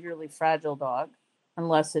behaviorally fragile dog and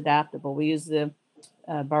less adaptable. We use the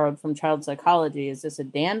borrowed from child psychology. Is this a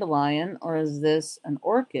dandelion or is this an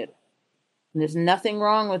orchid? And there's nothing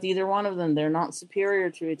wrong with either one of them. They're not superior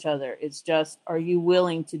to each other. It's just, are you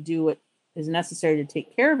willing to do what is necessary to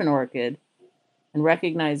take care of an orchid and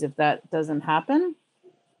recognize if that doesn't happen,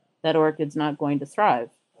 that orchid's not going to thrive.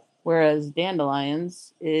 Whereas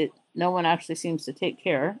dandelions, no one actually seems to take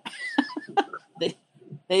care.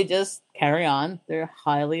 they just carry on. They're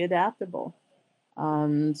highly adaptable.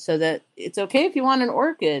 So that it's okay if you want an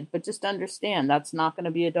orchid, but just understand that's not going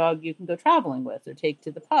to be a dog you can go traveling with or take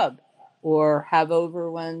to the pub or have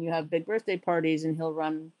over when you have big birthday parties and he'll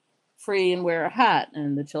run free and wear a hat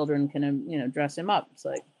and the children can, dress him up. It's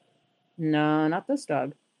like, no, not this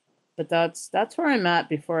dog. But that's where I'm at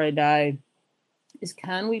before I die, is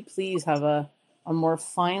can we please have a more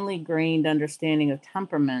finely grained understanding of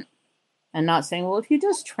temperament and not saying, well, if you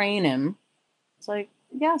just train him, it's like,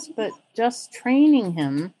 yes, but just training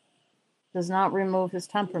him does not remove his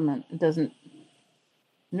temperament. It doesn't.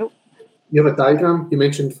 Nope. You have a diagram you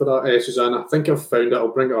mentioned for that, Suzanne. I think I've found it. I'll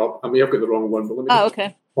bring it up. I may have got the wrong one, but let me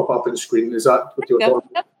okay. pop up on the screen. Is that what you're talking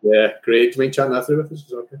about? Yeah, great. Do you mind chatting that through with us? Is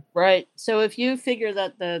that okay? Right. So if you figure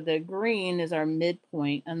that the green is our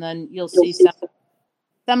midpoint, and then you'll see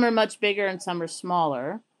some are much bigger and some are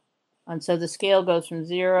smaller. And so the scale goes from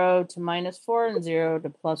 0 to -4 and 0 to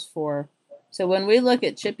 +4. So when we look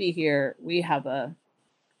at Chippy here, we have a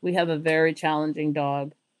very challenging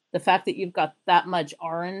dog. The fact that you've got that much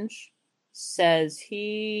orange says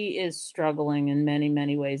he is struggling in many,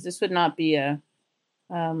 many ways. This would not be a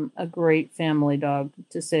great family dog,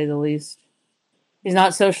 to say the least. He's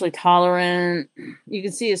not socially tolerant. You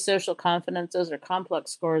can see his social confidence. Those are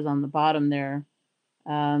complex scores on the bottom there.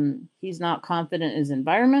 He's not confident in his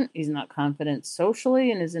environment. He's not confident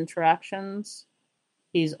socially in his interactions.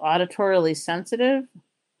 He's auditorily sensitive.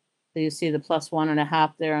 So you see the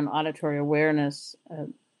 +1.5 there on auditory awareness.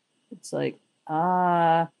 It's like,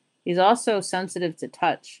 he's also sensitive to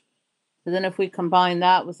touch. So then if we combine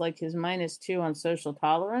that with like his -2 on social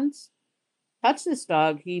tolerance, touch this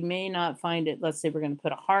dog, he may not find it. Let's say we're going to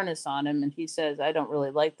put a harness on him and he says, I don't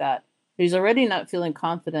really like that. He's already not feeling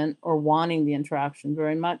confident or wanting the interaction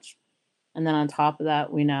very much. And then on top of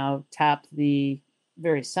that, we now tap the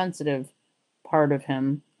very sensitive part of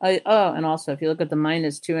him. And also, if you look at the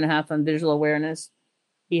 -2.5 on visual awareness,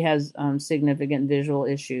 he has significant visual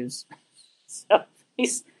issues. So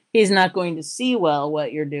he's not going to see well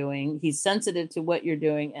what you're doing. He's sensitive to what you're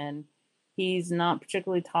doing, and he's not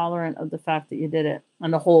particularly tolerant of the fact that you did it.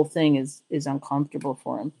 And the whole thing is uncomfortable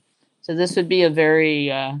for him. So this would be a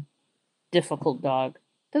very difficult dog.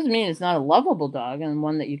 Doesn't mean it's not a lovable dog and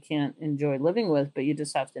one that you can't enjoy living with, but you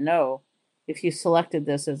just have to know if you selected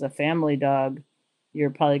this as a family dog, you're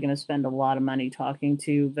probably going to spend a lot of money talking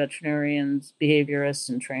to veterinarians, behaviorists,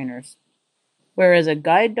 and trainers. Whereas a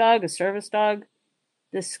guide dog, a service dog,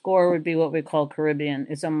 this score would be what we call Caribbean.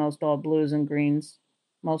 It's almost all blues and greens,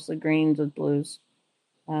 mostly greens with blues.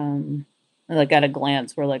 And like at a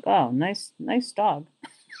glance, we're like, oh, nice dog.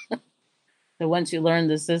 So once you learn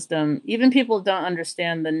the system, even people who don't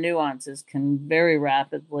understand the nuances can very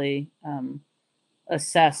rapidly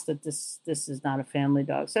assess that this is not a family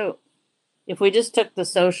dog. So if we just took the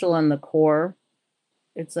social and the core,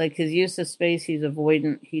 it's like his use of space, he's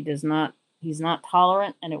avoidant. He's not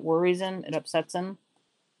tolerant, and it worries him. It upsets him.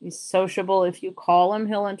 He's sociable. If you call him,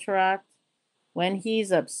 he'll interact. When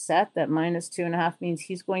he's upset, that -2.5 means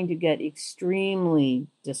he's going to get extremely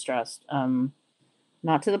distressed.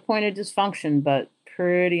 Not to the point of dysfunction, but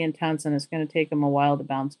pretty intense, and it's going to take him a while to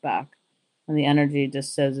bounce back. And the energy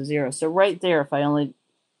just says 0. So right there, if I only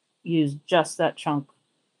use just that chunk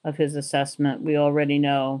of his assessment, we already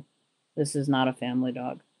know this is not a family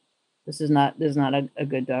dog. This is not a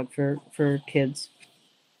good dog for kids.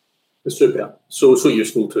 It's super. So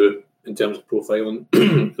useful too in terms of profiling.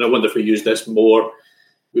 And I wonder if we use this more,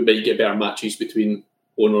 we might get better matches between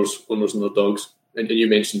owners and their dogs. And you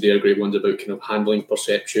mentioned there great ones about kind of handling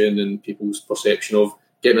perception and people's perception of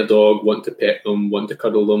getting a dog, wanting to pet them, wanting to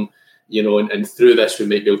cuddle them, and through this we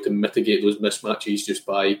might be able to mitigate those mismatches just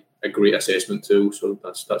by a great assessment tool. So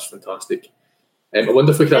that's fantastic. I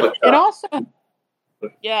wonder if we could have a chat.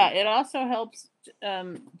 It also helps,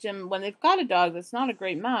 Jim, when they've got a dog that's not a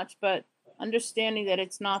great match, but understanding that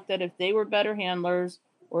it's not that if they were better handlers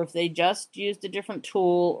or if they just used a different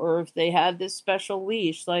tool or if they had this special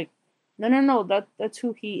leash, like, no, that's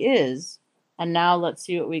who he is. And now let's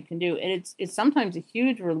see what we can do. And it's sometimes a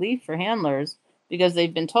huge relief for handlers because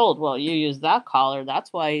they've been told, well, you use that collar,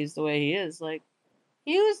 that's why he's the way he is. Like,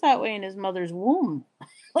 he was that way in his mother's womb.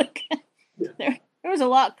 Like, there was a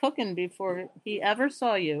lot cooking before he ever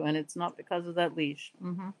saw you, and it's not because of that leash.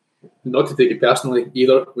 Mm-hmm. Not to take it personally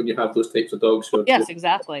either when you have those types of dogs. Yes,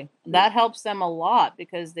 exactly. That helps them a lot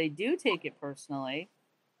because they do take it personally.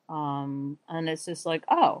 And it's just like,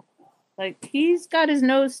 oh, like he's got his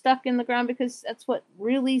nose stuck in the ground because that's what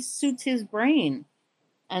really suits his brain.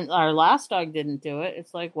 And our last dog didn't do it.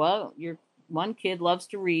 It's like, well, your one kid loves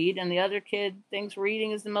to read, and the other kid thinks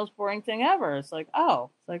reading is the most boring thing ever. It's like, oh,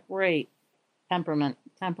 it's like, great. Temperament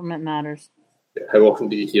matters. How often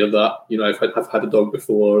do you hear that? I've had a dog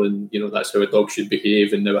before, and that's how a dog should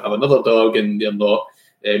behave, and now I have another dog, and they're not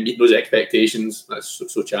meeting those expectations. That's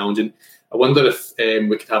so challenging. I wonder if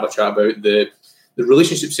we could have a chat about the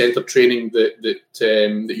relationship centre training that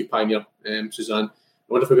you pioneer, Suzanne.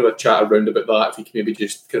 I wonder if we're going to chat around about that. If you can maybe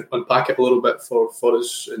just kind of unpack it a little bit for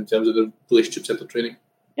us in terms of the relationship centre training.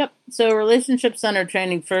 Yep. So relationship center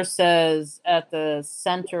training first says at the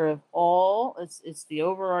center of all, it's the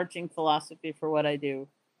overarching philosophy for what I do.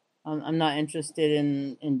 I'm not interested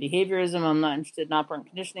in behaviorism. I'm not interested in operant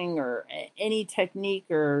conditioning or any technique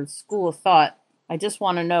or school of thought. I just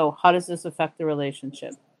want to know, how does this affect the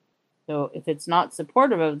relationship? So if it's not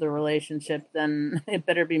supportive of the relationship, then it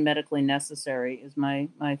better be medically necessary, is my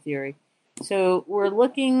theory. So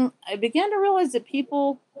I began to realize that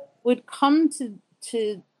people would come to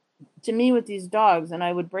me with these dogs, and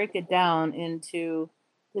I would break it down into,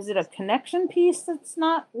 is it a connection piece that's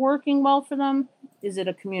not working well for them? Is it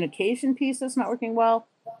a communication piece that's not working well?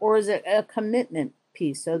 Or is it a commitment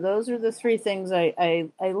piece? So those are the three things I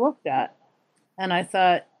looked at. And I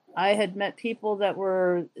thought, I had met people that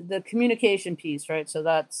were the communication piece, right? So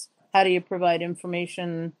that's, how do you provide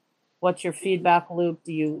information? What's your feedback loop?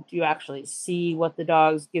 Do you actually see what the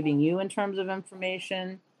dog's giving you in terms of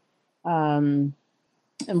information? And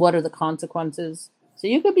what are the consequences? So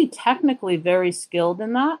you could be technically very skilled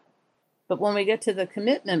in that, but when we get to the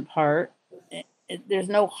commitment part, there's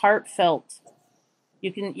no heartfelt.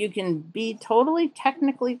 You can be totally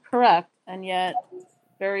technically correct and yet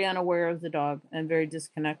very unaware of the dog and very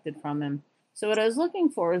disconnected from him. So what I was looking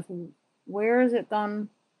for is, where has it gone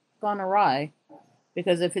awry?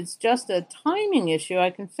 Because if it's just a timing issue,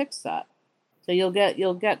 I can fix that. So you'll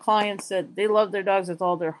get clients that they love their dogs with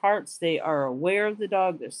all their hearts. They are aware of the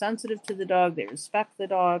dog. They're sensitive to the dog. They respect the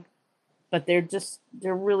dog, but they're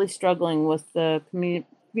really struggling with the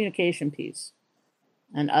communication piece.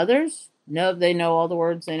 And others, no, they know all the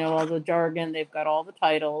words. They know all the jargon. They've got all the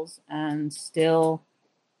titles, and still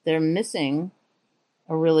they're missing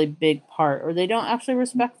a really big part, or they don't actually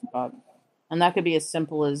respect the dog. And that could be as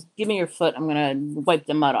simple as, give me your foot, I'm going to wipe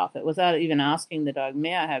the mud off it, without even asking the dog,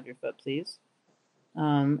 may I have your foot, please?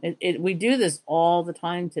 We do this all the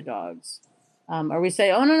time to dogs. Or we say,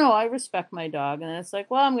 oh, no, I respect my dog. And it's like,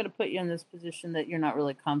 well, I'm going to put you in this position that you're not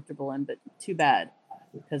really comfortable in, but too bad,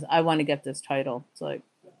 because I want to get this title. It's like,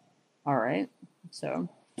 all right. So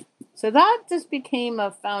that just became a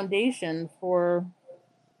foundation for...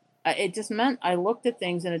 It just meant I looked at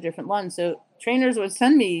things in a different lens. So trainers would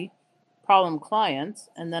send me problem clients,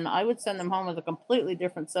 and then I would send them home with a completely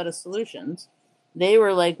different set of solutions. They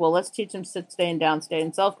were like, well, let's teach them sit, stay, and down, stay,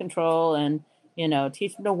 and self-control, and,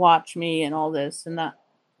 teach them to watch me and all this. And that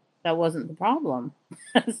wasn't the problem.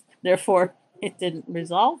 Therefore, it didn't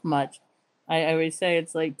resolve much. I always say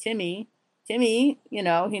it's like Timmy, he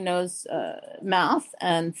knows math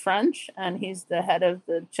and French, and he's the head of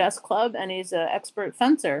the chess club, and he's an expert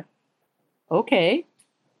fencer. Okay.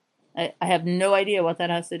 I have no idea what that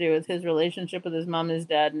has to do with his relationship with his mom, his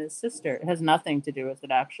dad, and his sister. It has nothing to do with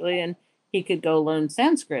it, actually. And he could go learn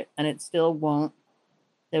Sanskrit, and it still won't.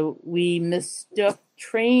 So we mistook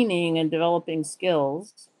training and developing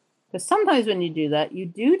skills, because sometimes when you do that, you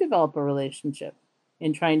do develop a relationship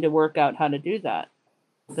in trying to work out how to do that.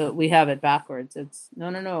 So we have it backwards. It's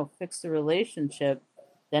no, fix the relationship.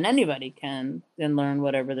 Then anybody can then learn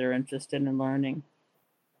whatever they're interested in learning.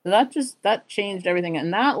 So that changed everything.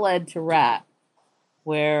 And that led to RAT,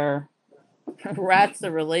 where RAT's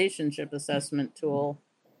the relationship assessment tool.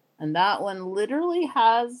 And that one literally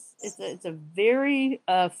it's a very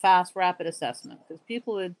fast, rapid assessment, because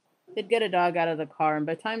people they'd get a dog out of the car, and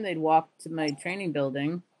by the time they'd walk to my training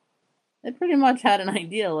building, they pretty much had an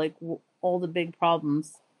idea, like all the big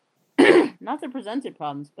problems, not the presented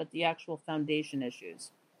problems, but the actual foundation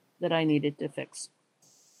issues that I needed to fix.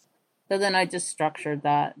 So then I just structured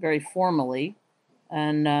that very formally,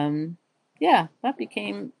 and that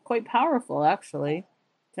became quite powerful, actually,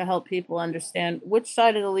 to help people understand which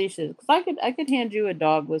side of the leash is. Because I could hand you a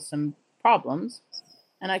dog with some problems,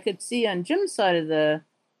 and I could see on Jim's side of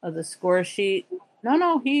the score sheet,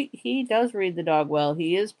 no, he does read the dog well.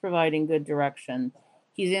 He is providing good direction.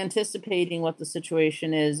 He's anticipating what the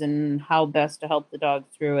situation is and how best to help the dog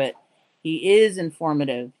through it. He is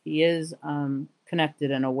informative. He is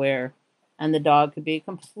connected and aware. And the dog could be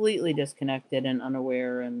completely disconnected and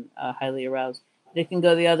unaware and highly aroused. It can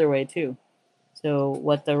go the other way, too. So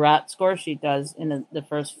what the RAT score sheet does in the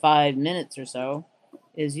first 5 minutes or so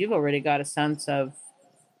is you've already got a sense of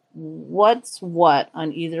what's what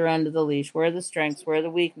on either end of the leash, where are the strengths, where are the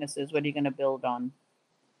weaknesses, what are you going to build on.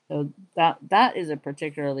 So that is a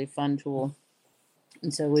particularly fun tool.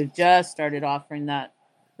 And so we've just started offering that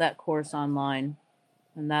course online,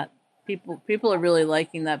 and that people are really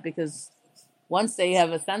liking that, because once they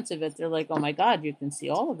have a sense of it, they're like, oh my God, you can see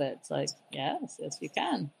all of it. It's like, yes, you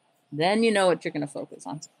can. Then you know what you're going to focus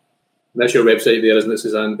on. That's your website there, isn't it,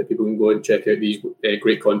 Suzanne, that people can go and check out these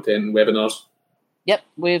great content and webinars? Yep,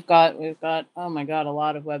 we've got, oh my God, a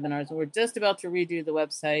lot of webinars. We're just about to redo the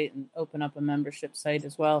website and open up a membership site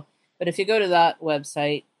as well. But if you go to that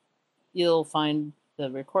website, you'll find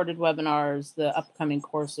the recorded webinars, the upcoming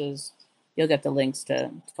courses. You'll get the links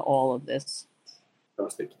to all of this.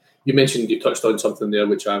 Fantastic. You touched on something there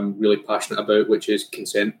which I'm really passionate about, which is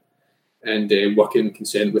consent, and working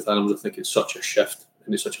consent with animals. I think it's such a shift,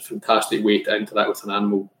 and it's such a fantastic way to interact with an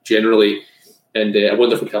animal generally. And I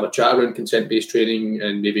wonder if we can have a chat around consent-based training,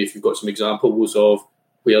 and maybe if you've got some examples of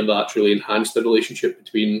where that's really enhanced the relationship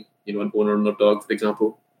between, an owner and their dog, for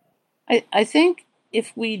example. I think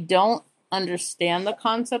if we don't understand the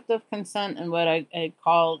concept of consent and what I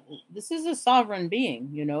call, this is a sovereign being,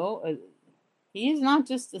 he's not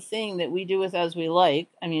just the thing that we do with as we like.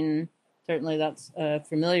 I mean, certainly that's a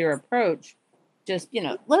familiar approach. Just,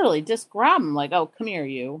 literally just grab him like, oh, come here,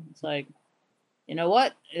 you. It's like, you know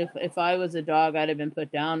what? If I was a dog, I'd have been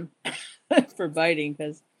put down for biting,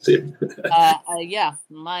 because, yeah,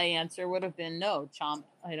 my answer would have been no, chomp.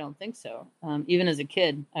 I don't think so. Even as a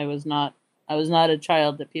kid, I was not a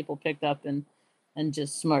child that people picked up and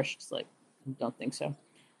just smushed. It's like, I don't think so.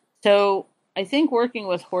 So I think working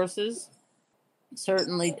with horses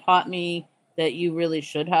certainly taught me that you really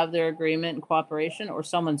should have their agreement and cooperation, or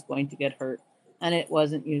someone's going to get hurt, and it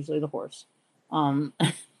wasn't usually the horse.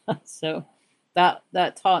 So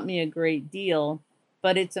that taught me a great deal,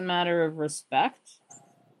 but it's a matter of respect.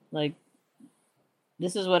 Like,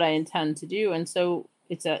 this is what I intend to do. And so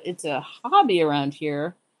it's a hobby around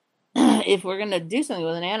here. If we're going to do something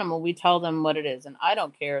with an animal, we tell them what it is. And I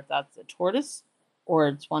don't care if that's a tortoise or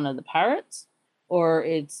it's one of the parrots or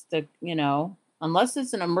it's unless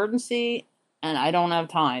it's an emergency and I don't have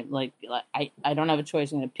time, like I don't have a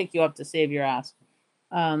choice. I'm going to pick you up to save your ass.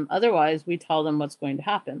 Otherwise, we tell them what's going to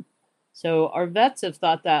happen. So our vets have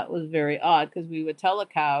thought that was very odd, because we would tell a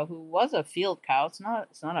cow who was a field cow, it's not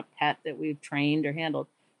a pet that we've trained or handled.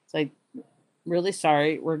 It's like, really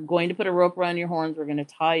sorry, we're going to put a rope around your horns. We're going to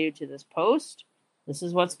tie you to this post. This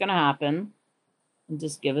is what's going to happen. And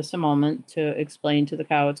just give us a moment to explain to the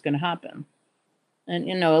cow what's going to happen. And,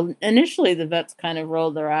 initially the vets kind of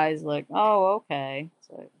rolled their eyes like, oh, okay.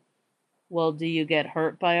 So, well, do you get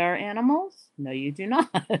hurt by our animals? No, you do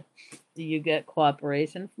not. Do you get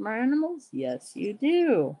cooperation from our animals? Yes, you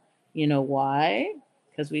do. You know why?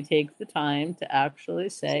 Because we take the time to actually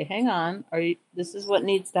say, hang on, this is what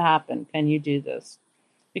needs to happen. Can you do this?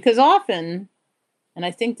 Because often, and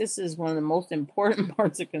I think this is one of the most important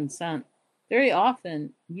parts of consent, very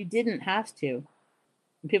often you didn't have to.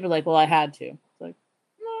 And people are like, well, I had to. It's like,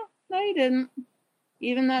 no, you didn't.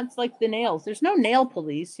 Even that's like the nails. There's no nail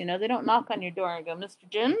police. They don't knock on your door and go, Mr.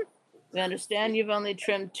 Jim, we understand you've only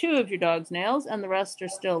trimmed 2 of your dog's nails and the rest are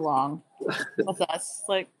still long. With us, it's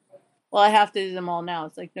like, well, I have to do them all now.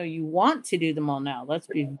 It's like, no, you want to do them all now. Let's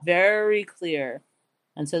be very clear.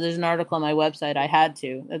 And so there's an article on my website. I had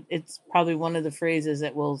to. It's probably one of the phrases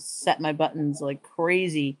that will set my buttons like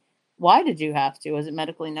crazy. Why did you have to? Was it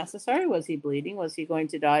medically necessary? Was he bleeding? Was he going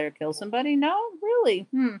to die or kill somebody? No, really?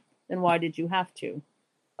 Then why did you have to?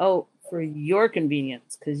 Oh, for your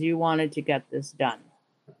convenience, because you wanted to get this done.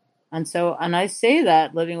 And I say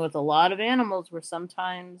that living with a lot of animals where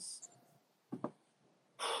sometimes,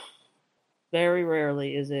 very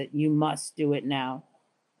rarely is it, you must do it now.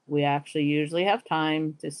 We actually usually have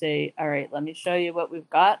time to say, all right, let me show you what we've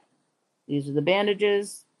got. These are the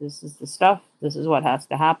bandages. This is the stuff. This is what has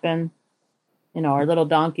to happen. Our little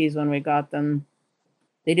donkeys, when we got them,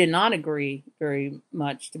 they did not agree very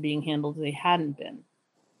much to being handled as they hadn't been.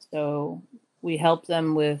 So we helped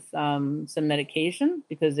them with some medication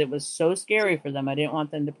because it was so scary for them. I didn't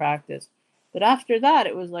want them to practice. But after that,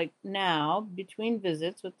 it was like, now, between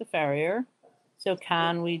visits with the farrier, so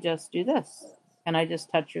can we just do this? Can I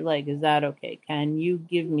just touch your leg? Is that okay? Can you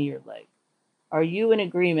give me your leg? Are you in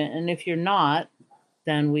agreement? And if you're not,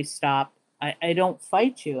 then we stop. I don't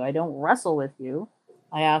fight you. I don't wrestle with you.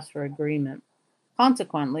 I ask for agreement.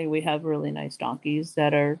 Consequently, we have really nice donkeys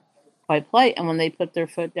that are quite polite. And when they put their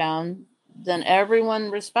foot down, then everyone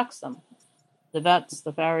respects them. The vets,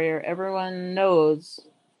 the farrier, everyone knows.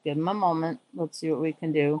 Give them a moment. Let's see what we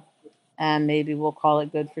can do. And maybe we'll call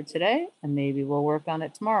it good for today. And maybe we'll work on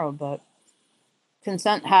it tomorrow. But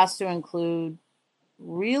consent has to include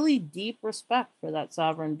really deep respect for that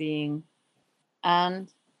sovereign being, and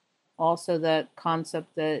also that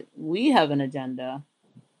concept that we have an agenda.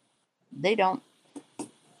 They don't.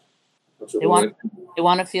 They want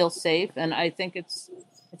to feel safe, and I think it's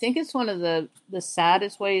one of the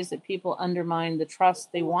saddest ways that people undermine the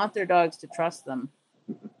trust. They want their dogs to trust them,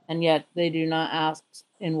 and yet they do not act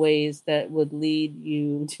in ways that would lead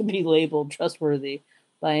you to be labeled trustworthy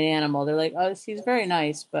by an animal. They're like, oh, she's very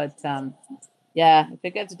nice, but yeah, if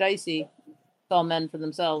it gets dicey, it's all men for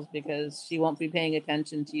themselves, because she won't be paying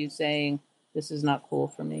attention to you saying, this is not cool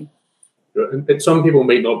for me. And some people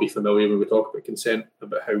might not be familiar when we talk about consent,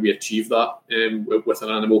 about how we achieve that with an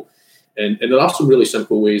animal. And there are some really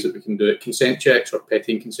simple ways that we can do it. Consent checks or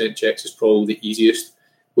petting consent checks is probably the easiest,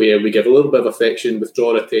 where we give a little bit of affection,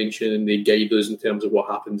 withdraw attention, and they guide us in terms of what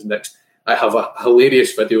happens next. I have a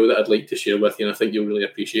hilarious video that I'd like to share with you, and I think you'll really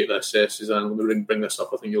appreciate this, Suzanne. Let me bring this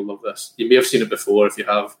up. I think you'll love this. You may have seen it before. If you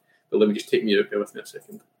have, but let me just take me out here with me a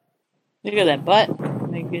second. Look at that butt.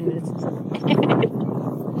 My goodness.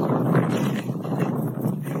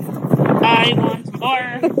 I want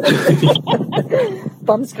more.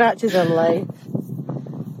 Bum scratches are life.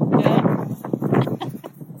 Yeah.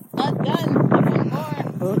 Not done. I want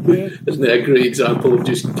more. Okay. Isn't that a great example of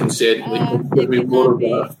just consent? Give me more of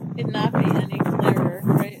that. It could not be any clearer,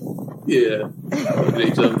 right? Yeah, a great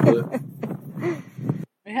example.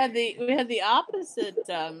 We had the opposite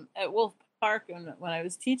at Wolf Park when I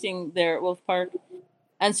was teaching there at Wolf Park,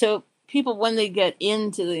 and so people, when they get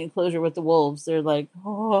into the enclosure with the wolves, they're like,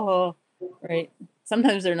 oh, right.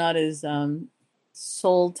 Sometimes they're not as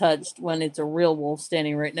soul touched when it's a real wolf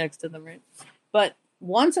standing right next to them, right? But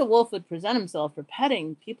once a wolf would present himself for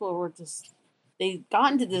petting, people were just, they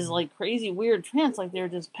got into this like crazy weird trance, like they were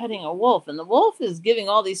just petting a wolf, and the wolf is giving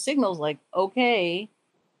all these signals like, okay,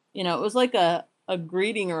 it was like a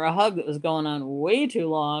greeting or a hug that was going on way too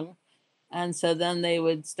long. And so then they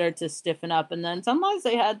would start to stiffen up, and then sometimes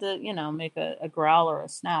they had to, make a growl or a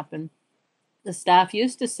snap. And the staff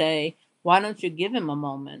used to say, why don't you give him a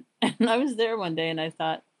moment? And I was there one day and I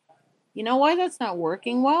thought, you know why that's not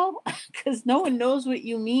working well? Because no one knows what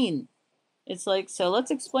you mean. It's like, so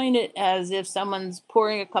let's explain it as if someone's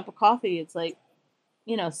pouring a cup of coffee. It's like,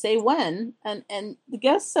 say when, and the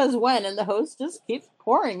guest says when, and the host just keeps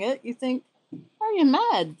pouring it. You think, are you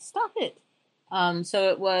mad? Stop it. So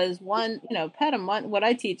it was one, pet him. One, what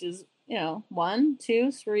I teach is, 1,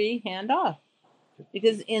 2, 3, hand off.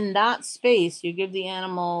 Because in that space, you give the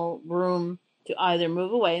animal room to either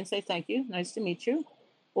move away and say, thank you, nice to meet you.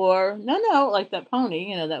 Or, no, like that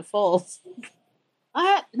pony, that foals.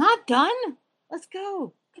 Not done. Let's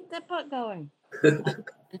go. Get that butt going. And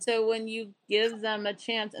so when you give them a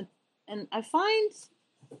chance, and I find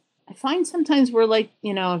sometimes we're like,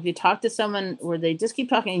 if you talk to someone where they just keep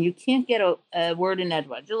talking and you can't get a word in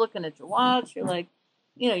edgewise, you're looking at your watch, you're like,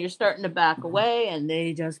 you're starting to back away and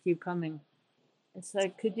they just keep coming. It's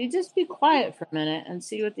like, could you just be quiet for a minute and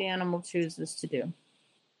see what the animal chooses to do?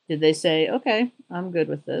 Did they say, okay, I'm good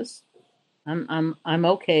with this. I'm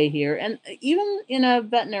okay here. And even in a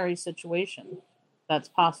veterinary situation, that's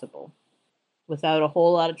possible without a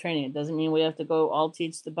whole lot of training. It doesn't mean we have to go all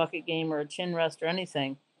teach the bucket game or a chin rest or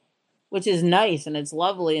anything, which is nice and it's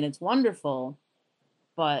lovely and it's wonderful,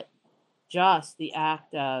 but just the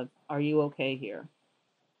act of, are you okay here?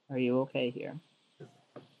 Are you okay here?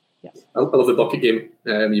 Yeah. I love the bucket game.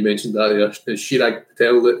 You mentioned that there. It's Chirag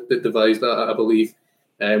Patel that devised that, I believe.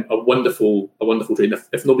 A wonderful training.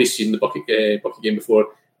 If nobody's seen the bucket game before,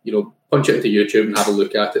 punch it into YouTube and have a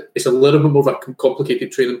look at it. It's a little bit more of a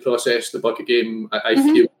complicated training process. The bucket game, I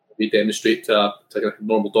feel, we demonstrate to a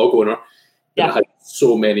normal dog owner. Yeah. It has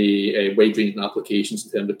so many wide-ranging applications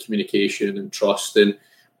in terms of communication and trust, and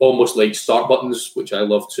almost like start buttons, which I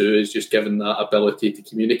love too, is just giving that ability to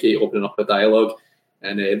communicate, opening up a dialogue.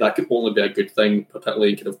 And that could only be a good thing,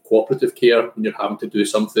 particularly in kind of cooperative care when you're having to do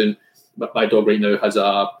something. But my dog right now has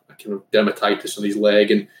a kind of dermatitis on his leg,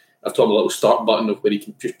 and I've taught him a little start button of where he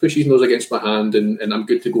can just push his nose against my hand, and I'm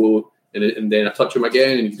good to go. And then I touch him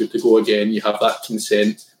again, and he's good to go again. You have that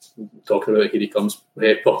consent. Talking about it, here he comes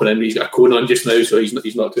popping in. He's got a cone on just now, so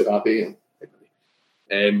he's not too happy.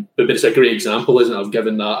 But it's a great example, isn't it, of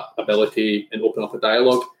giving that ability and open up a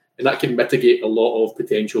dialogue, and that can mitigate a lot of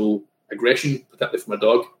potential aggression, particularly from a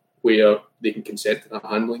dog, where they can consent to that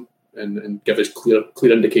handling and give us clear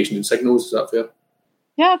indication and signals. Is that fair?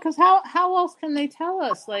 Yeah, because how else can they tell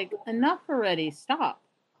us, like, enough already, stop?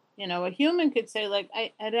 A human could say, like,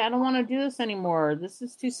 I don't want to do this anymore. This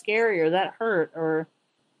is too scary, or that hurt, or,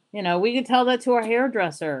 we could tell that to our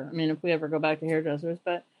hairdresser. I mean, if we ever go back to hairdressers,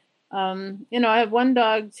 but I have one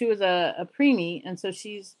dog. She was a preemie, and so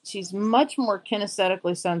she's much more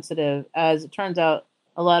kinesthetically sensitive. As it turns out,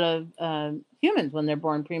 a lot of humans, when they're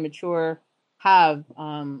born premature, have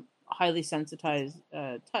highly sensitized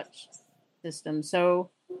touch systems. So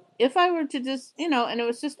if I were to just, and it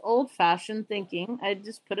was just old fashioned thinking, I'd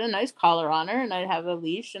just put a nice collar on her, and I'd have a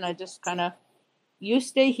leash, and I just kind of, you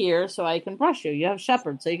stay here so I can brush you. You have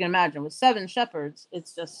shepherds, so you can imagine with 7 shepherds,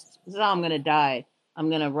 this is how I'm going to die. I'm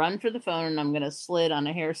going to run for the phone, and I'm going to slid on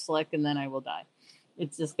a hair slick, and then I will die.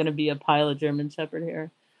 It's just going to be a pile of German shepherd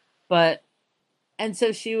hair. And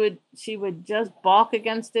so she would just balk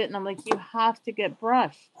against it, and I'm like, you have to get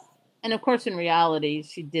brushed. And of course, in reality,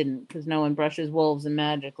 she didn't, because no one brushes wolves and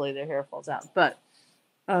magically their hair falls out. But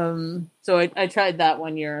so I tried that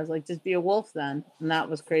one year. I was like, just be a wolf then, and that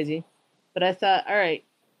was crazy. But I thought, all right,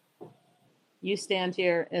 you stand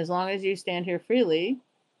here. As long as you stand here freely,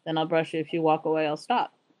 then I'll brush you. If you walk away, I'll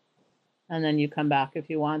stop. And then you come back if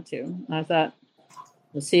you want to. And I thought,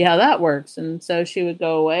 we'll see how that works. And so she would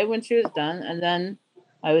go away when she was done. And then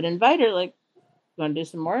I would invite her, like, you want to do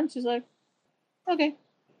some more? And she's like, okay.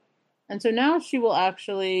 And so now she will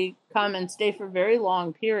actually come and stay for very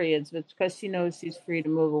long periods because she knows she's free to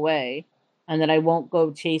move away and that I won't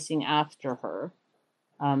go chasing after her.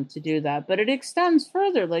 To do that. But it extends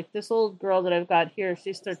further. Like this old girl that I've got here,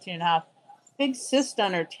 she's 13 and a half, big cyst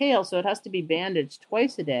on her tail, so it has to be bandaged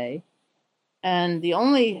twice a day. And the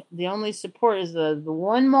only support is the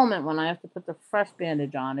one moment when I have to put the fresh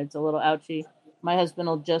bandage on. It's a little ouchy. My husband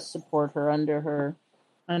will just support her under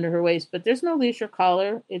her waist. But there's no leash or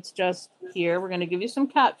collar. It's just here. We're going to give you some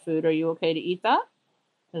cat food. Are you okay to eat that?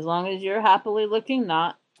 As long as you're happily looking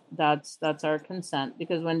not. That's our consent,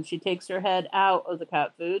 because when she takes her head out of the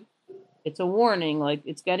cat food, it's a warning, like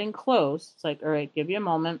it's getting close. It's like, all right, give you a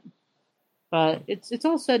moment. But it's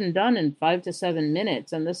all said and done in 5 to 7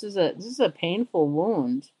 minutes, and this is a painful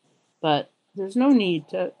wound, but there's no need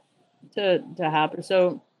to happen.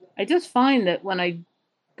 So I just find that when I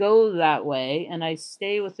go that way and I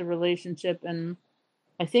stay with the relationship and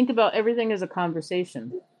I think about everything as a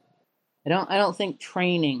conversation. I don't think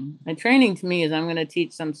training. And training to me is I'm going to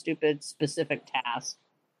teach some stupid specific task.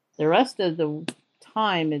 The rest of the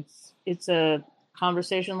time, it's a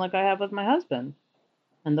conversation like I have with my husband.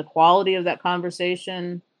 And the quality of that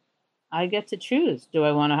conversation, I get to choose. Do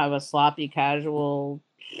I want to have a sloppy, casual,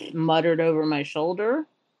 muttered over my shoulder?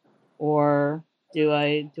 Or do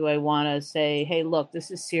I want to say, hey, look,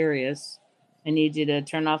 this is serious. I need you to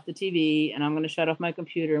turn off the TV, and I'm going to shut off my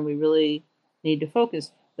computer, and we really need to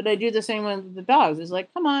focus. But I do the same with the dogs. It's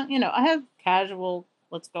like, come on, I have casual,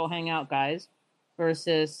 let's go hang out, guys,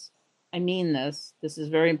 versus, I mean this. This is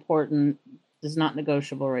very important. This is not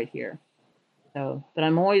negotiable right here. So, but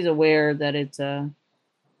I'm always aware that it's a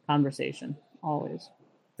conversation, always.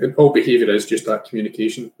 And all behaviour is just that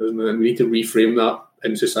communication, isn't it? And we need to reframe that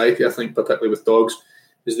in society, I think, particularly with dogs,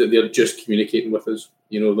 is that they're just communicating with us.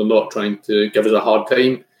 They're not trying to give us a hard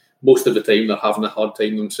time. Most of the time, they're having a hard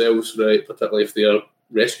time themselves, right? Particularly if they're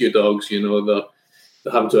rescue dogs,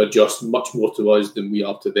 they're having to adjust much more to us than we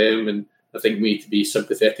are to them. And I think we need to be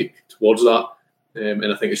sympathetic towards that.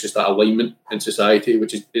 And I think it's just that alignment in society,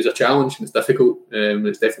 which is a challenge and it's difficult.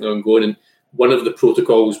 It's definitely ongoing. And one of the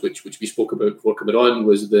protocols which we spoke about before coming on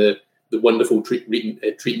was the wonderful treat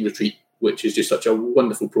and retreat, which is just such a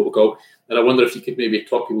wonderful protocol. And I wonder if you could maybe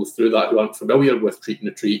talk people through that who aren't familiar with treat and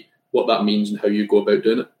retreat, what that means and how you go about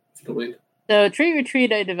doing it, if you don't mind. So treat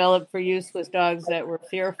retreat I developed for use with dogs that were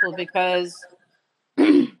fearful because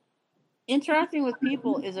interacting with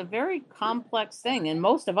people is a very complex thing, and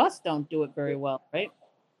most of us don't do it very well, right?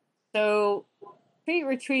 So treat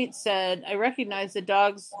retreat said, I recognize that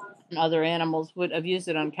dogs and other animals would have used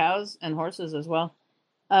it on cows and horses as well.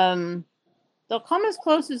 They'll come as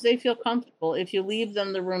close as they feel comfortable if you leave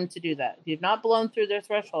them the room to do that. If you've not blown through their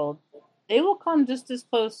threshold, they will come just as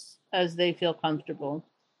close as they feel comfortable.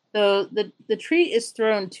 So the treat is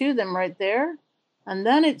thrown to them right there, and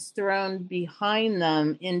then it's thrown behind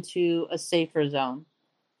them into a safer zone.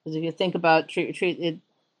 Because if you think about treat, the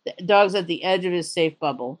dog's at the edge of his safe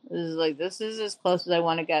bubble. This is as close as I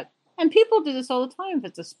want to get. And people do this all the time. If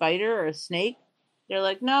it's a spider or a snake, they're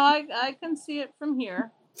like, no, I can see it from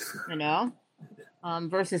here,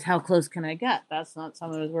 versus how close can I get? That's not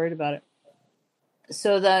someone who's worried about it.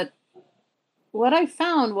 So that what I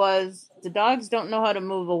found was the dogs don't know how to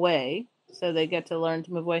move away, so they get to learn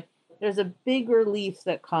to move away. There's a big relief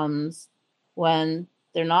that comes when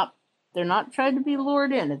they're not trying to be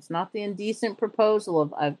lured in. It's not the indecent proposal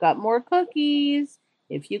of I've got more cookies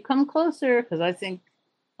if you come closer, because I think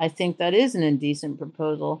that is an indecent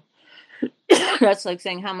proposal. That's like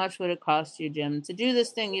saying, how much would it cost you, Jim, to do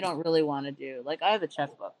this thing you don't really want to do? Like, I have a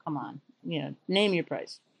checkbook. Come on, name your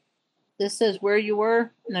price. This says where you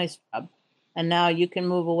were. Nice job. And now you can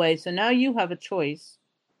move away. So now you have a choice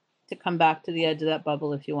to come back to the edge of that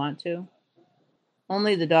bubble if you want to.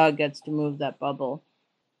 Only the dog gets to move that bubble.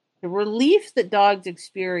 The relief that dogs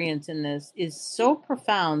experience in this is so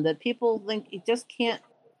profound that people think it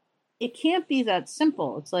can't be that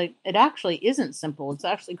simple. It's like, it actually isn't simple. It's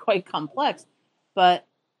actually quite complex. But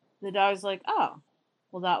the dog's like, oh,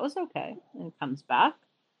 well, that was okay. And it comes back,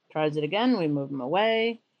 tries it again. We move him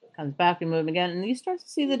away, comes back, we move him again. And you start to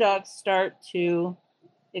see the dogs start to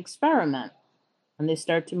experiment. And they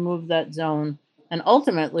start to move that zone. And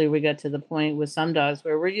ultimately, we get to the point with some dogs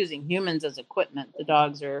where we're using humans as equipment. The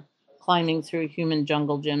dogs are climbing through human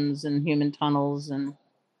jungle gyms and human tunnels. And,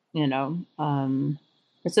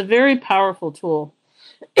 it's a very powerful tool.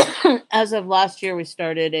 As of last year, we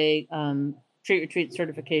started a treat retreat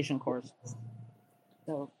certification course.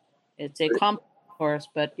 So it's a complex course,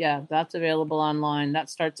 but yeah, that's available online. That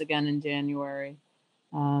starts again in January.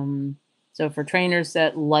 So for trainers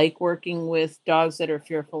that like working with dogs that are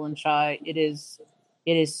fearful and shy, it is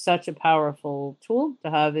such a powerful tool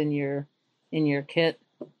to have in your kit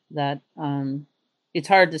that it's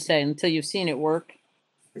hard to say until you've seen it work.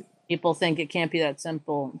 People think it can't be that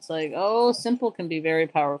simple. It's like, oh, simple can be very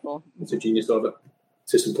powerful. It's a genius of it.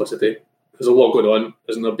 It's the simplicity. There's a lot going on,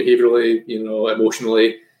 isn't there, behaviourally,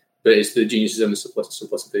 emotionally, but it's the genius in the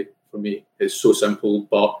simplicity for me. It's so simple,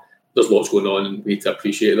 but there's lots going on, and we need to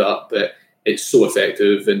appreciate that. But it's so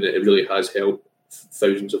effective, and it really has helped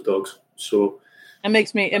thousands of dogs. So it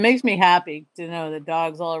makes me happy to know that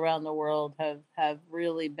dogs all around the world have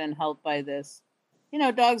really been helped by this.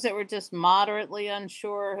 Dogs that were just moderately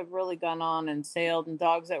unsure have really gone on and sailed, and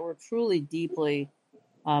dogs that were truly deeply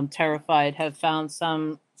terrified have found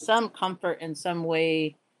some comfort in some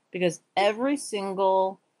way, because every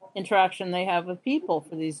single interaction they have with people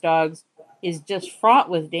for these dogs is just fraught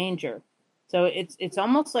with danger. So it's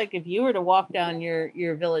almost like if you were to walk down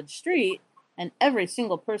your village street and every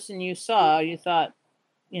single person you saw, you thought,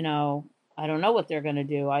 I don't know what they're going to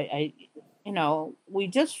do. We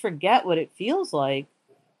just forget what it feels like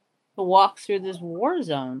to walk through this war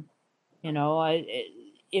zone.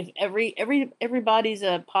 If everybody's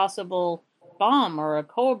a possible bomb or a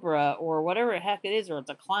cobra or whatever the heck it is, or it's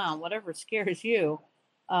a clown, whatever scares you.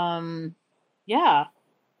 Okay,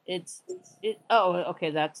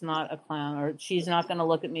 that's not a clown, or she's not going to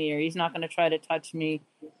look at me, or he's not going to try to touch me.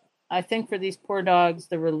 I think for these poor dogs,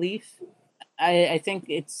 the relief, I think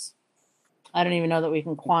I don't even know that we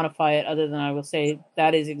can quantify it, other than I will say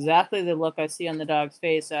that is exactly the look I see on the dog's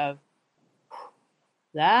face of,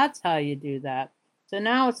 that's how you do that. So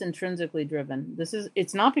now it's intrinsically driven.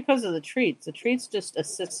 It's not because of the treats. The treats just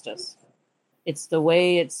assist us. It's the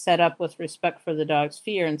way it's set up with respect for the dog's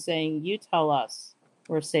fear and saying, you tell us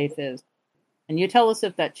where safe is. And you tell us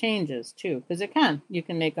if that changes too, because it can. You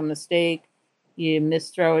can make a mistake. You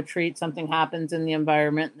misthrow a treat, something happens in the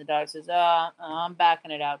environment, and the dog says, I'm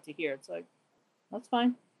backing it out to here. It's like, that's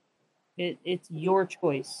fine. It's your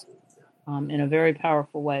choice in a very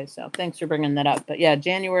powerful way. So thanks for bringing that up. But yeah,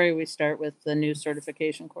 January we start with the new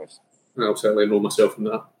certification course. I'll certainly enroll myself in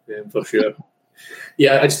that, for sure.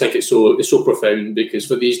 Yeah, I just think it's so profound, because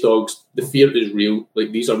for these dogs, the fear is real.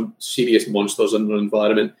 Like, these are serious monsters in their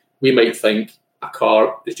environment. We might think a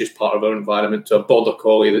car is just part of our environment. To a border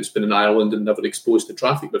collie that's been in Ireland and never exposed to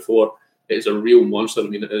traffic before, it is a real monster. I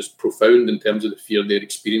mean, it is profound in terms of the fear they're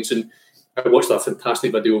experiencing. I watched that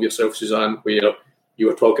fantastic video of yourself, Suzanne, where you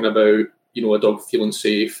were talking about, a dog feeling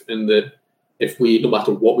safe, and that if we, no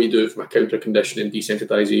matter what we do from a counter conditioning,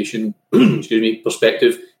 desensitization,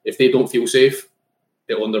 perspective, if they don't feel safe,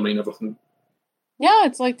 it'll undermine everything. Yeah,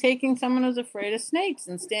 it's like taking someone who's afraid of snakes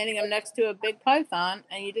and standing them next to a big python,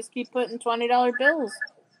 and you just keep putting $20 bills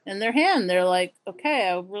in their hand. They're like, okay,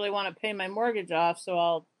 I really want to pay my mortgage off, so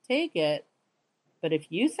I'll take it. But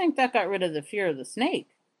if you think that got rid of the fear of the snake,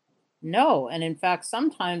 no. And in fact,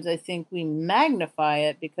 sometimes I think we magnify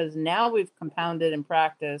it, because now we've compounded in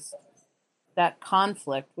practice that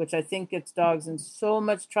conflict, which I think gets dogs in so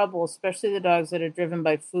much trouble, especially the dogs that are driven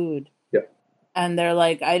by food. Yeah. And they're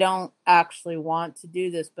like, I don't actually want to do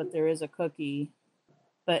this, but there is a cookie.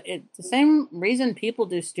 But it's the same reason people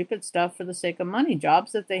do stupid stuff for the sake of money,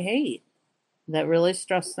 jobs that they hate, that really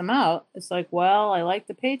stress them out. It's like, well, I like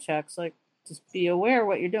the paychecks. Like, just be aware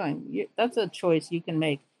what you're doing. That's a choice you can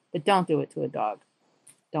make, but don't do it to a dog.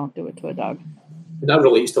 Don't do it to a dog. And that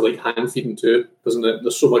relates to like hand feeding too, doesn't it?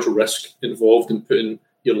 There's so much risk involved in putting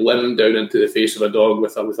your lemon down into the face of a dog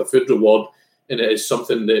with a food reward, and it is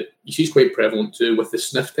something that you see is quite prevalent too with the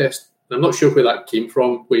sniff test And I'm not sure where that came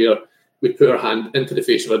from, where we put our hand into the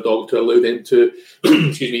face of a dog to allow them to,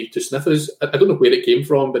 excuse me, to sniff us. I don't know where it came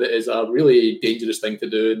from, but it is a really dangerous thing to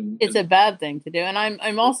do. It's a bad thing to do. And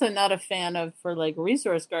I'm also not a fan of, for like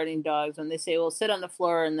resource guarding dogs, when they say, well, sit on the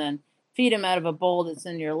floor and then feed him out of a bowl that's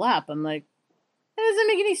in your lap. I'm like, that doesn't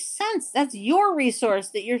make any sense. That's your resource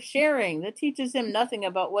that you're sharing. That teaches him nothing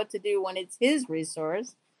about what to do when it's his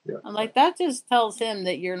resource. Yeah. I'm like, that just tells him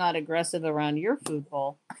that you're not aggressive around your food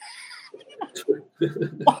bowl.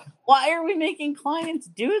 Why are we making clients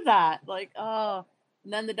do that? Like, oh,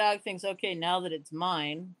 and then the dog thinks, okay, now that it's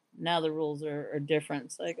mine, now the rules are different.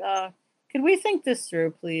 It's like, could we think this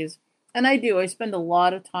through, please? And I do. I spend a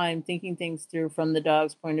lot of time thinking things through from the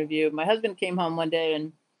dog's point of view. My husband came home one day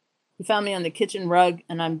and he found me on the kitchen rug,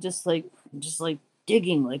 and I'm just like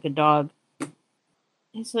digging like a dog.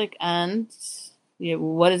 He's like, and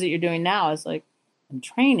what is it you're doing now? I was like, I'm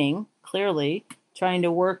training, clearly, trying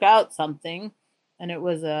to work out something. And it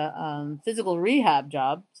was a physical rehab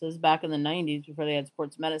job. So this was back in the 90s before they had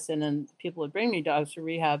sports medicine, and people would bring me dogs for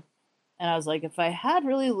rehab. And I was like, if I had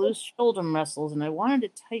really loose shoulder muscles and I wanted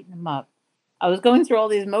to tighten them up, I was going through all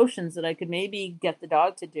these motions that I could maybe get the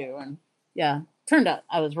dog to do. And yeah, turned out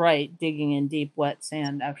I was right. Digging in deep, wet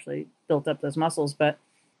sand actually built up those muscles. But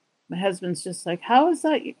my husband's just like, how is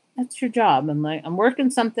that? That's your job. I'm like, I'm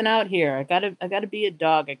working something out here. I gotta be a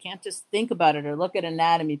dog. I can't just think about it or look at an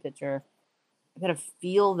anatomy picture. I gotta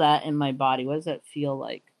feel that in my body. What does that feel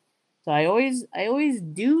like? So I always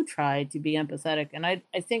do try to be empathetic. And I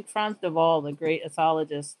think Frans de Waal, the great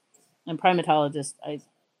ethologist and primatologist,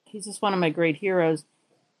 he's just one of my great heroes.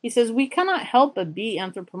 He says, we cannot help but be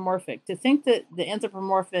anthropomorphic. To think that the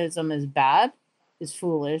anthropomorphism is bad is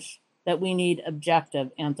foolish, that we need objective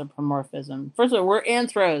anthropomorphism. First of all, we're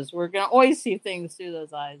anthros. We're going to always see things through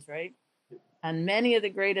those eyes, right? And many of the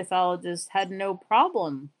great ethologists had no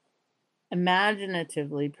problem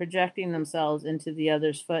imaginatively projecting themselves into the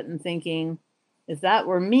other's foot and thinking, if that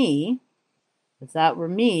were me,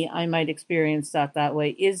 I might experience that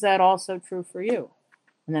way. Is that also true for you?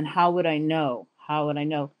 And then how would I know?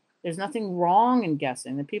 There's nothing wrong in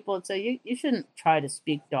guessing. The people that say, you shouldn't try to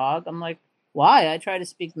speak dog. I'm like, why? I try to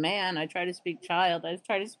speak man. I try to speak child. I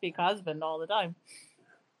try to speak husband all the time.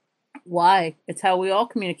 Why? It's how we all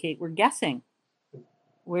communicate. We're guessing.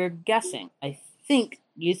 I think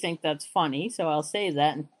you think that's funny, so I'll say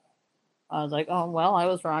that. And I was like, oh, well, I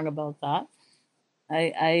was wrong about that.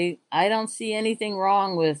 I don't see anything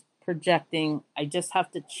wrong with projecting. I just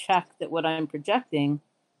have to check that what I'm projecting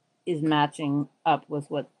is matching up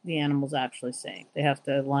with what the animal's actually saying. They have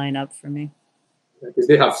to line up for me. Because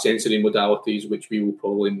they have sensory modalities which we will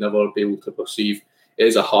probably never be able to perceive. It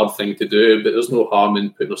is a hard thing to do, but there's no harm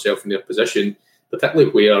in putting ourselves in their position,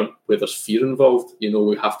 particularly where there's fear involved.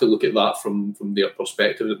 We have to look at that from their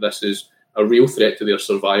perspective, that this is a real threat to their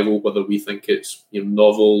survival, whether we think it's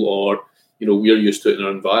novel or we're used to it in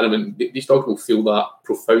our environment. These dogs will feel that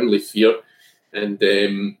profoundly fear.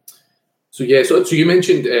 And so you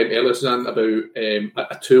mentioned earlier, Suzanne, about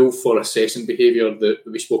a tool for assessing behaviour that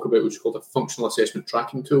we spoke about, which is called a functional assessment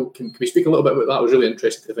tracking tool. Can we speak a little bit about that? I was really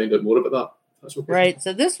interested to find out more about that. That's okay. Right.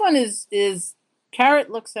 So this one is Carrot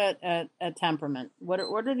looks at temperament. What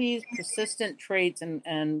are these persistent traits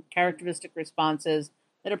and characteristic responses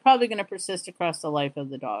that are probably going to persist across the life of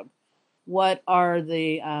the dog? What are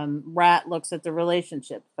the Rat looks at the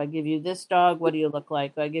relationship. If I give you this dog, what do you look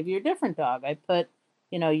like? If I give you a different dog, I put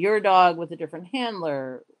your dog with a different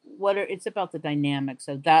handler. It's about the dynamics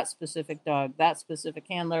of that specific dog, that specific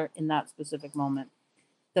handler in that specific moment.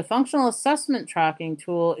 The functional assessment tracking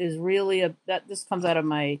tool is really this comes out of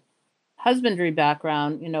my husbandry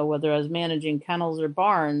background. Whether I was managing kennels or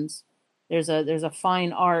barns, there's a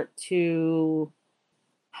fine art to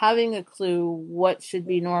having a clue what should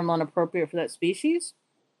be normal and appropriate for that species,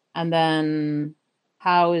 and then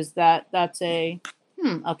how is that's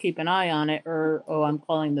I'll keep an eye on it, or, I'm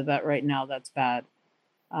calling the vet right now, that's bad.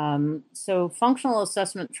 So functional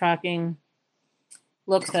assessment tracking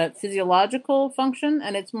looks at physiological function,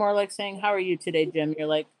 and it's more like saying, how are you today, Jim? You're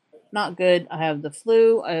like, not good. I have the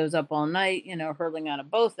flu. I was up all night, hurling out of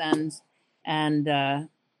both ends. And,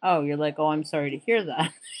 you're like, oh, I'm sorry to hear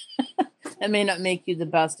that. That may not make you the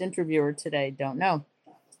best interviewer today. Don't know.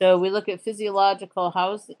 So we look at physiological,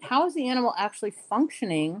 how is the animal actually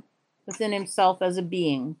functioning within himself as a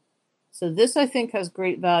being. So this, I think, has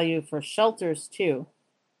great value for shelters too.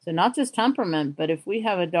 So not just temperament, but if we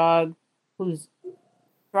have a dog who's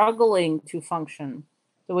struggling to function.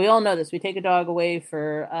 So we all know this. We take a dog away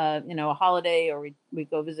for a holiday, or we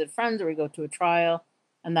go visit friends, or we go to a trial,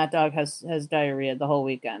 and that dog has diarrhea the whole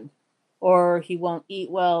weekend. or he won't eat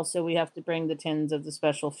well, so we have to bring the tins of the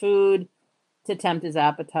special food to tempt his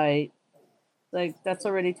appetite. Like, that's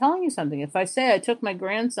already telling you something. If I say I took my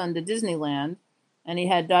grandson to Disneyland and he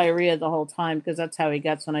had diarrhea the whole time, because that's how he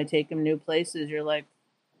gets when I take him new places, you're like,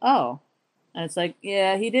 oh. And it's like,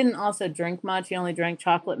 yeah, he didn't also drink much. He only drank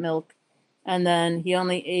chocolate milk. And then he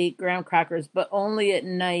only ate graham crackers, but only at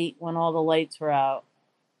night when all the lights were out.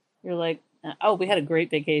 You're like, oh, we had a great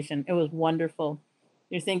vacation. It was wonderful.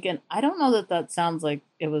 You're thinking, I don't know that that sounds like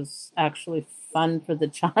it was actually fun for the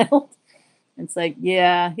child. It's like,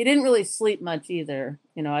 yeah, he didn't really sleep much either.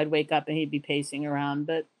 You know, I'd wake up and he'd be pacing around,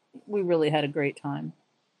 but we really had a great time.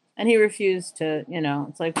 And he refused to, you know,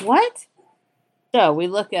 it's like, what? So we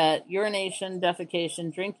look at urination,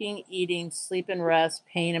 defecation, drinking, eating, sleep and rest,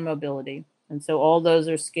 pain, and mobility. And so all those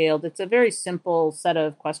are scaled. It's a very simple set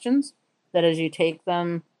of questions that as you take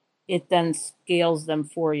them, it then scales them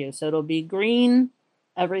for you. So it'll be green,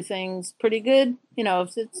 everything's pretty good. You know,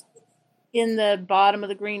 if it's in the bottom of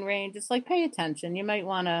the green range, it's like, pay attention. You might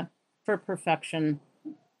want to, for perfection,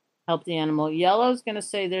 help the animal. Yellow is going to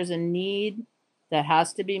say there's a need that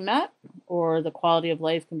has to be met, or the quality of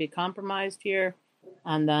life can be compromised here.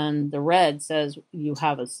 And then the red says you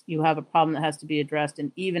have a problem that has to be addressed,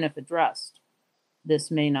 and even if addressed,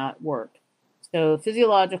 this may not work. So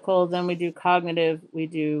physiological, then we do cognitive, we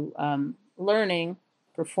do learning,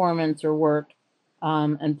 performance or work,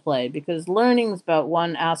 and play. Because learning is about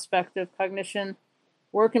one aspect of cognition.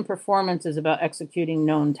 Work and performance is about executing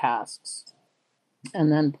known tasks.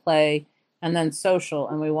 And then play, and then social.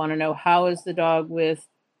 And we want to know, how is the dog with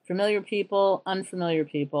familiar people, unfamiliar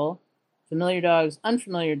people, familiar dogs,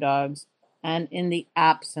 unfamiliar dogs, and in the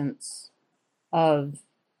absence of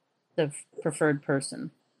the preferred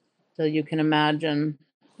person. So you can imagine,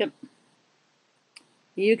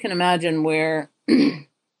 you can imagine where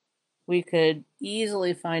we could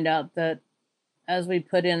easily find out that as we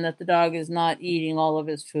put in that the dog is not eating all of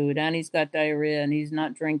his food, and he's got diarrhea, and he's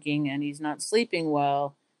not drinking, and he's not sleeping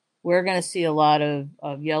well, we're going to see a lot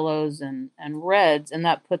of yellows and reds, and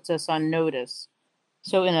that puts us on notice.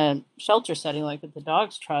 So in a shelter setting like at the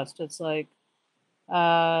Dogs Trust, it's like,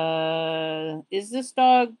 is this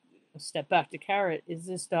dog, step back to Carrot, is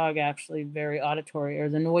this dog actually very auditory? Or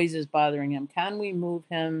the noise is bothering him? Can we move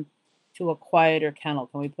him to a quieter kennel?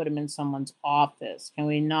 Can we put him in someone's office? Can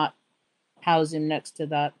we not house him next to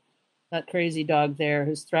that crazy dog there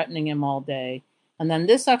who's threatening him all day? And then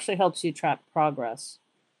this actually helps you track progress.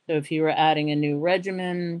 So if you were adding a new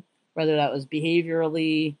regimen, whether that was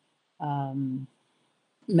behaviorally,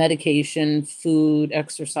 medication, food,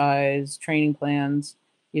 exercise, training plans,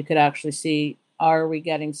 you could actually see, are we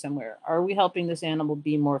getting somewhere? Are we helping this animal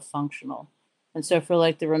be more functional? And so for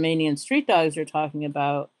like the Romanian street dogs you're talking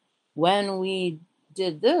about, when we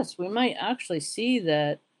did this, we might actually see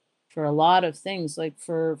that for a lot of things, like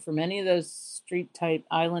for many of those street type,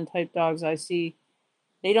 island type dogs I see,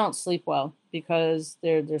 they don't sleep well because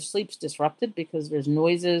their sleep's disrupted because there's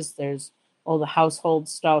noises, there's all the household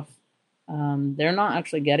stuff. They're not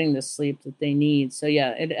actually getting the sleep that they need. So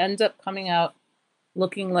yeah, it ends up coming out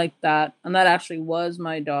looking like that. And that actually was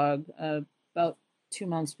my dog about 2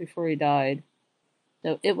 months before he died.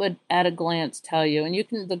 So it would at a glance tell you, and you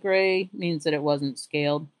can, the gray means that it wasn't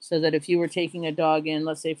scaled, so that if you were taking a dog in,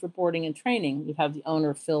 let's say for boarding and training, you have the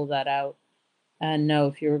owner fill that out and know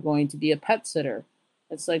if you were going to be a pet sitter.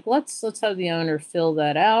 It's like, let's have the owner fill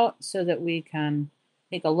that out so that we can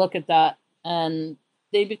take a look at that, and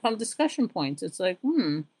they become discussion points. It's like,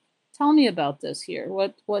 tell me about this here.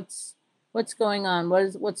 What's going on?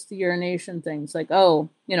 What's the urination thing? It's like, oh,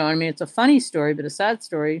 you know, I mean, it's a funny story, but a sad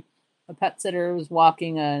story. A pet sitter was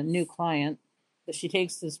walking a new client, so she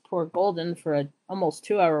takes this poor Golden for a almost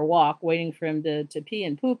 2-hour walk, waiting for him to pee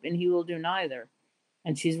and poop, and he will do neither.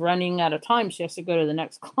 And she's running out of time. She has to go to the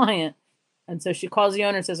next client. And so she calls the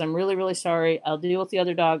owner and says, I'm really, really sorry. I'll deal with the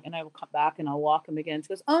other dog, and I will come back and I'll walk him again. She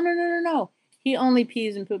goes, oh, no. He only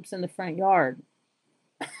pees and poops in the front yard.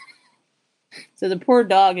 So the poor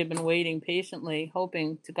dog had been waiting patiently,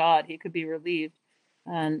 hoping to God he could be relieved.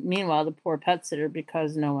 And meanwhile, the poor pet sitter,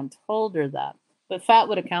 because no one told her that. But fat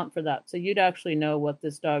would account for that. So you'd actually know what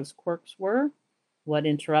this dog's quirks were, what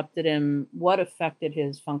interrupted him, what affected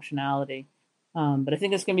his functionality. But I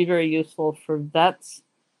think it's going to be very useful for vets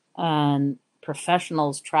and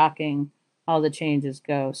professionals tracking how the changes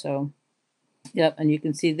go. So, yep, and you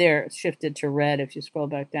can see there it's shifted to red. If you scroll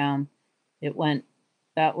back down, it went.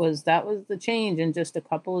 That was the change in just a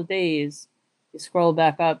couple of days. You scroll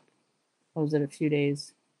back up. What was it, a few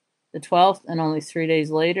days? The 12th, and only 3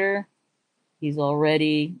 days later, he's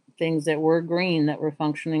already, things that were green, that were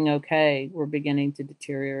functioning okay, were beginning to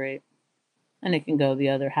deteriorate. And it can go the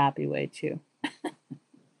other happy way too.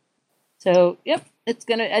 So, yep,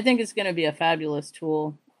 I think it's gonna be a fabulous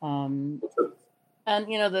tool. And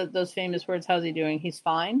those famous words, how's he doing? He's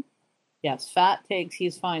fine. Yes, fat takes,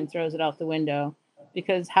 he's fine, throws it out the window.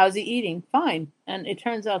 Because how's he eating? Fine. And it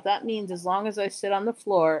turns out that means as long as I sit on the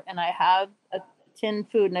floor and I have a tin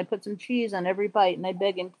food and I put some cheese on every bite and I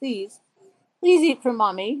beg him, please eat for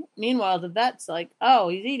mommy. Meanwhile, the vet's like, oh,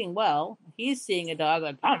 he's eating well. He's seeing a dog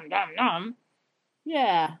like, nom, nom, nom.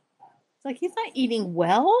 Yeah. It's like, he's not eating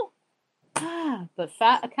well. But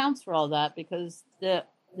fat accounts for all that because the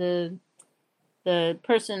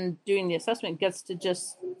person doing the assessment gets to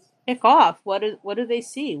just pick off what do they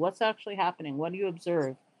see, what's actually happening, what do you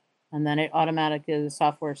observe, and then it automatically, the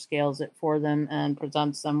software scales it for them and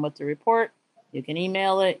presents them with the report. You can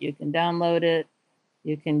email it, you can download it,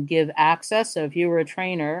 you can give access. So if you were a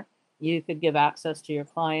trainer, you could give access to your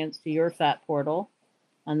clients to your fat portal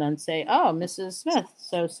and then say, oh, Mrs. Smith,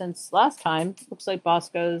 so since last time, looks like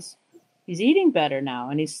Bosco's, he's eating better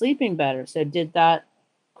now and he's sleeping better. So did that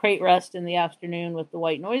crate rest in the afternoon with the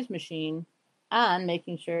white noise machine and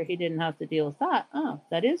making sure he didn't have to deal with that. Oh,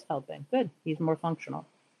 that is helping. Good. He's more functional.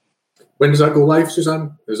 When does that go live,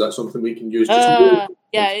 Suzanne? Is that something we can use? Yeah,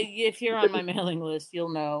 if you're on my mailing list, you'll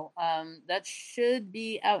know. That should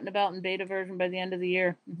be out and about in beta version by the end of the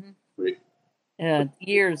year. Mm-hmm. Great.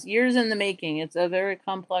 Years in the making. It's a very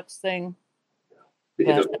complex thing.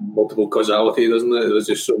 There's multiple causality, doesn't it? There's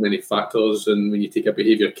just so many factors, and when you take a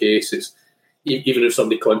behaviour case, it's even if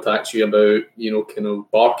somebody contacts you about, kind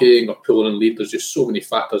of barking or pulling a lead, there's just so many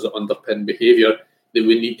factors that underpin behaviour that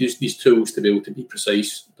we need these tools to be able to be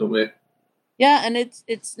precise, don't we? Yeah, and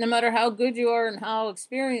it's no matter how good you are and how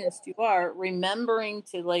experienced you are, remembering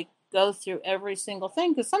to go through every single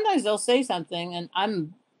thing, because sometimes they'll say something and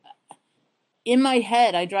I'm in my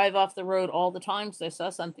head, I drive off the road all the time because I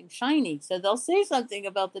saw something shiny. So they'll say something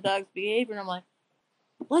about the dog's behavior and I'm like,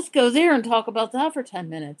 let's go there and talk about that for 10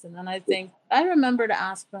 minutes. And then I think, I remember to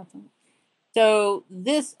ask about them. So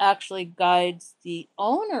this actually guides the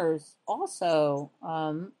owners also.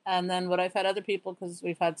 And then what I've had other people, because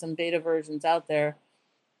we've had some beta versions out there,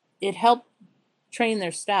 it helped train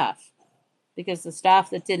their staff. Because the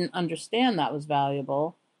staff that didn't understand that was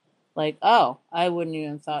valuable. Like, oh, I wouldn't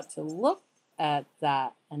even thought to look at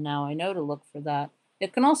that. And now I know to look for that.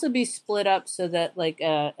 It can also be split up so that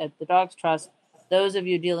at the Dogs Trust, those of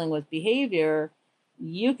you dealing with behavior,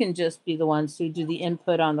 you can just be the ones who do the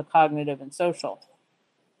input on the cognitive and social.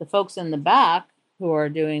 The folks in the back who are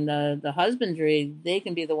doing the husbandry, they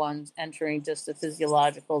can be the ones entering just the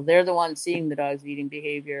physiological. They're the ones seeing the dog's eating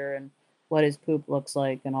behavior and what his poop looks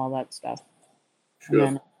like and all that stuff. Sure. And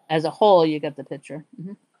then as a whole, you get the picture.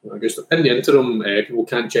 Mm-hmm. I guess in the interim, people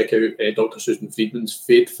can check out Dr. Susan Friedman's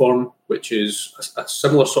FADE form, which is a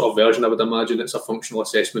similar sort of version, I would imagine. It's a functional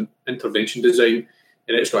assessment intervention design,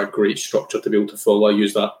 and it's got a great structure to be able to follow. I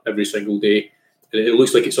use that every single day. And it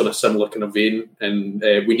looks like it's on a similar kind of vein, and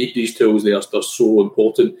we need these tools. They're so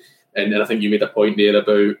important. And I think you made a point there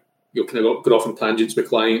about kind of going off on tangents with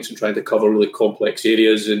clients and trying to cover really complex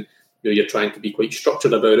areas, and you're trying to be quite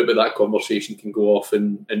structured about it, but that conversation can go off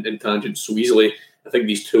in tangents so easily. I think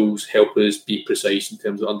these tools help us be precise in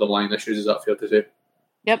terms of underlying issues. Is that fair to say?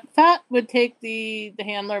 Yep. Fat would take the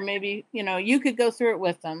handler. Maybe, you could go through it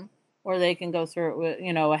with them, or they can go through it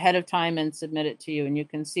with, ahead of time and submit it to you, and you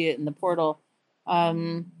can see it in the portal.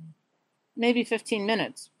 Maybe 15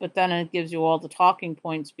 minutes, but then it gives you all the talking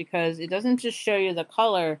points because it doesn't just show you the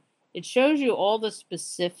color. It shows you all the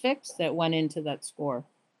specifics that went into that score.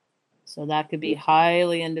 So that could be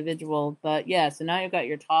highly individual, but yeah, so now you've got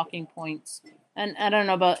your talking points. And I don't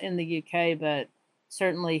know about in the UK, but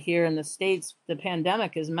certainly here in the States, the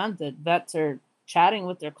pandemic has meant that vets are chatting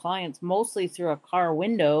with their clients mostly through a car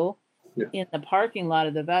window in the parking lot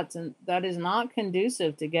of the vets. And that is not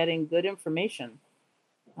conducive to getting good information.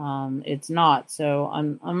 It's not. So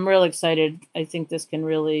I'm really excited. I think this can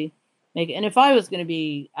really make it. And if I was going to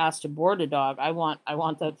be asked to board a dog, I want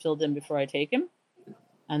that filled in before I take him.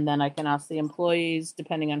 And then I can ask the employees,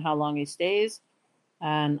 depending on how long he stays.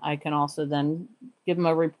 And I can also then give him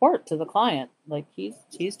a report to the client. Like,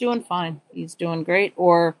 he's doing fine. He's doing great.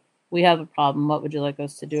 Or we have a problem. What would you like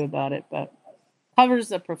us to do about it? But covers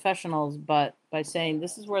the professionals, but by saying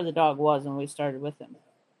this is where the dog was when we started with him.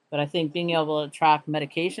 But I think being able to track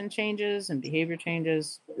medication changes and behavior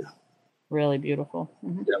changes, really beautiful.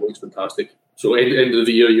 Mm-hmm. Yeah, it looks fantastic. So end of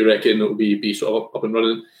the year, you reckon it'll be sort of up and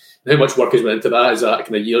running? How much work has went into that? Is that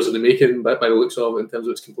kind of years in the making by the looks of it in terms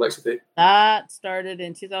of its complexity? That started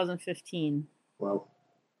in 2015. Wow.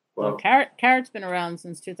 So Carrot's been around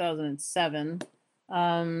since 2007.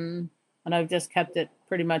 And I've just kept it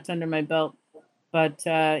pretty much under my belt But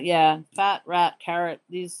yeah, fat, rat, carrot,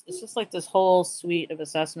 it's just like this whole suite of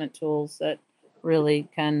assessment tools that really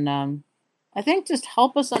can, I think, just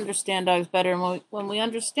help us understand dogs better. And when we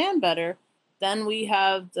understand better, then we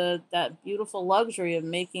have that beautiful luxury of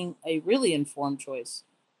making a really informed choice,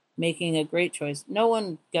 making a great choice. No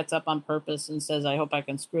one gets up on purpose and says, I hope I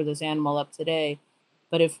can screw this animal up today.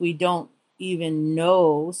 But if we don't even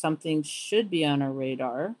know something should be on our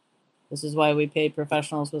radar, this is why we pay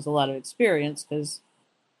professionals with a lot of experience, because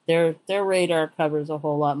their radar covers a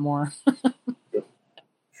whole lot more.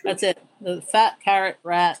 That's it. The fat, carrot,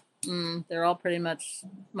 rat, they're all pretty much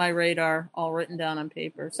my radar, all written down on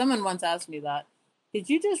paper. Someone once asked me that. Could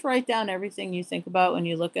you just write down everything you think about when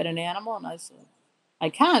you look at an animal? And I said, I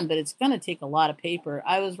can, but it's going to take a lot of paper.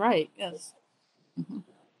 I was right, yes. Mm-hmm.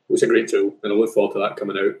 It's a great tool, and I look forward to that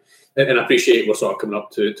coming out. And I appreciate we're sort of coming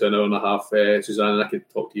up to an hour and a half, Suzanne, and I could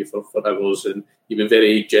talk to you for hours, and you've been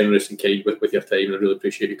very generous and kind with your time, and I really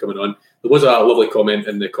appreciate you coming on. There was a lovely comment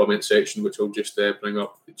in the comment section, which I'll just bring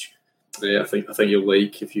up, which I think you'll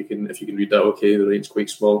like if you can read that. Okay, the writing's quite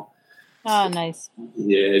small. Oh, nice.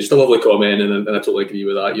 Yeah, just a lovely comment, and I totally agree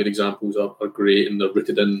with that. Your examples are great, and they're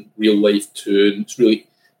rooted in real life too, and it's really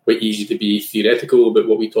quite easy to be theoretical about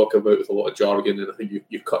what we talk about with a lot of jargon, and I think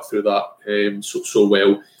you've cut through that so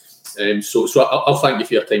well. So I'll thank you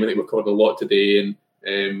for your time. I think we've covered a lot today, and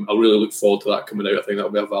I really look forward to that coming out. I think that'll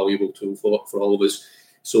be a valuable tool for all of us.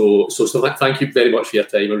 So thank you very much for your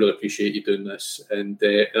time. I really appreciate you doing this, and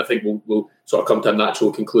I think we'll sort of come to a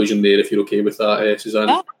natural conclusion there if you're okay with that, Suzanne.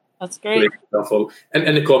 Yeah, that's great. And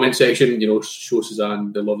in the comment section, show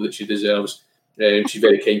Suzanne the love that she deserves. She's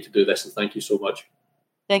very kind to do this, and thank you so much.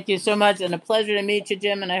 Thank you so much, and a pleasure to meet you,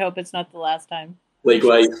 Jim, and I hope it's not the last time.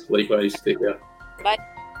 Likewise. Take care. Bye.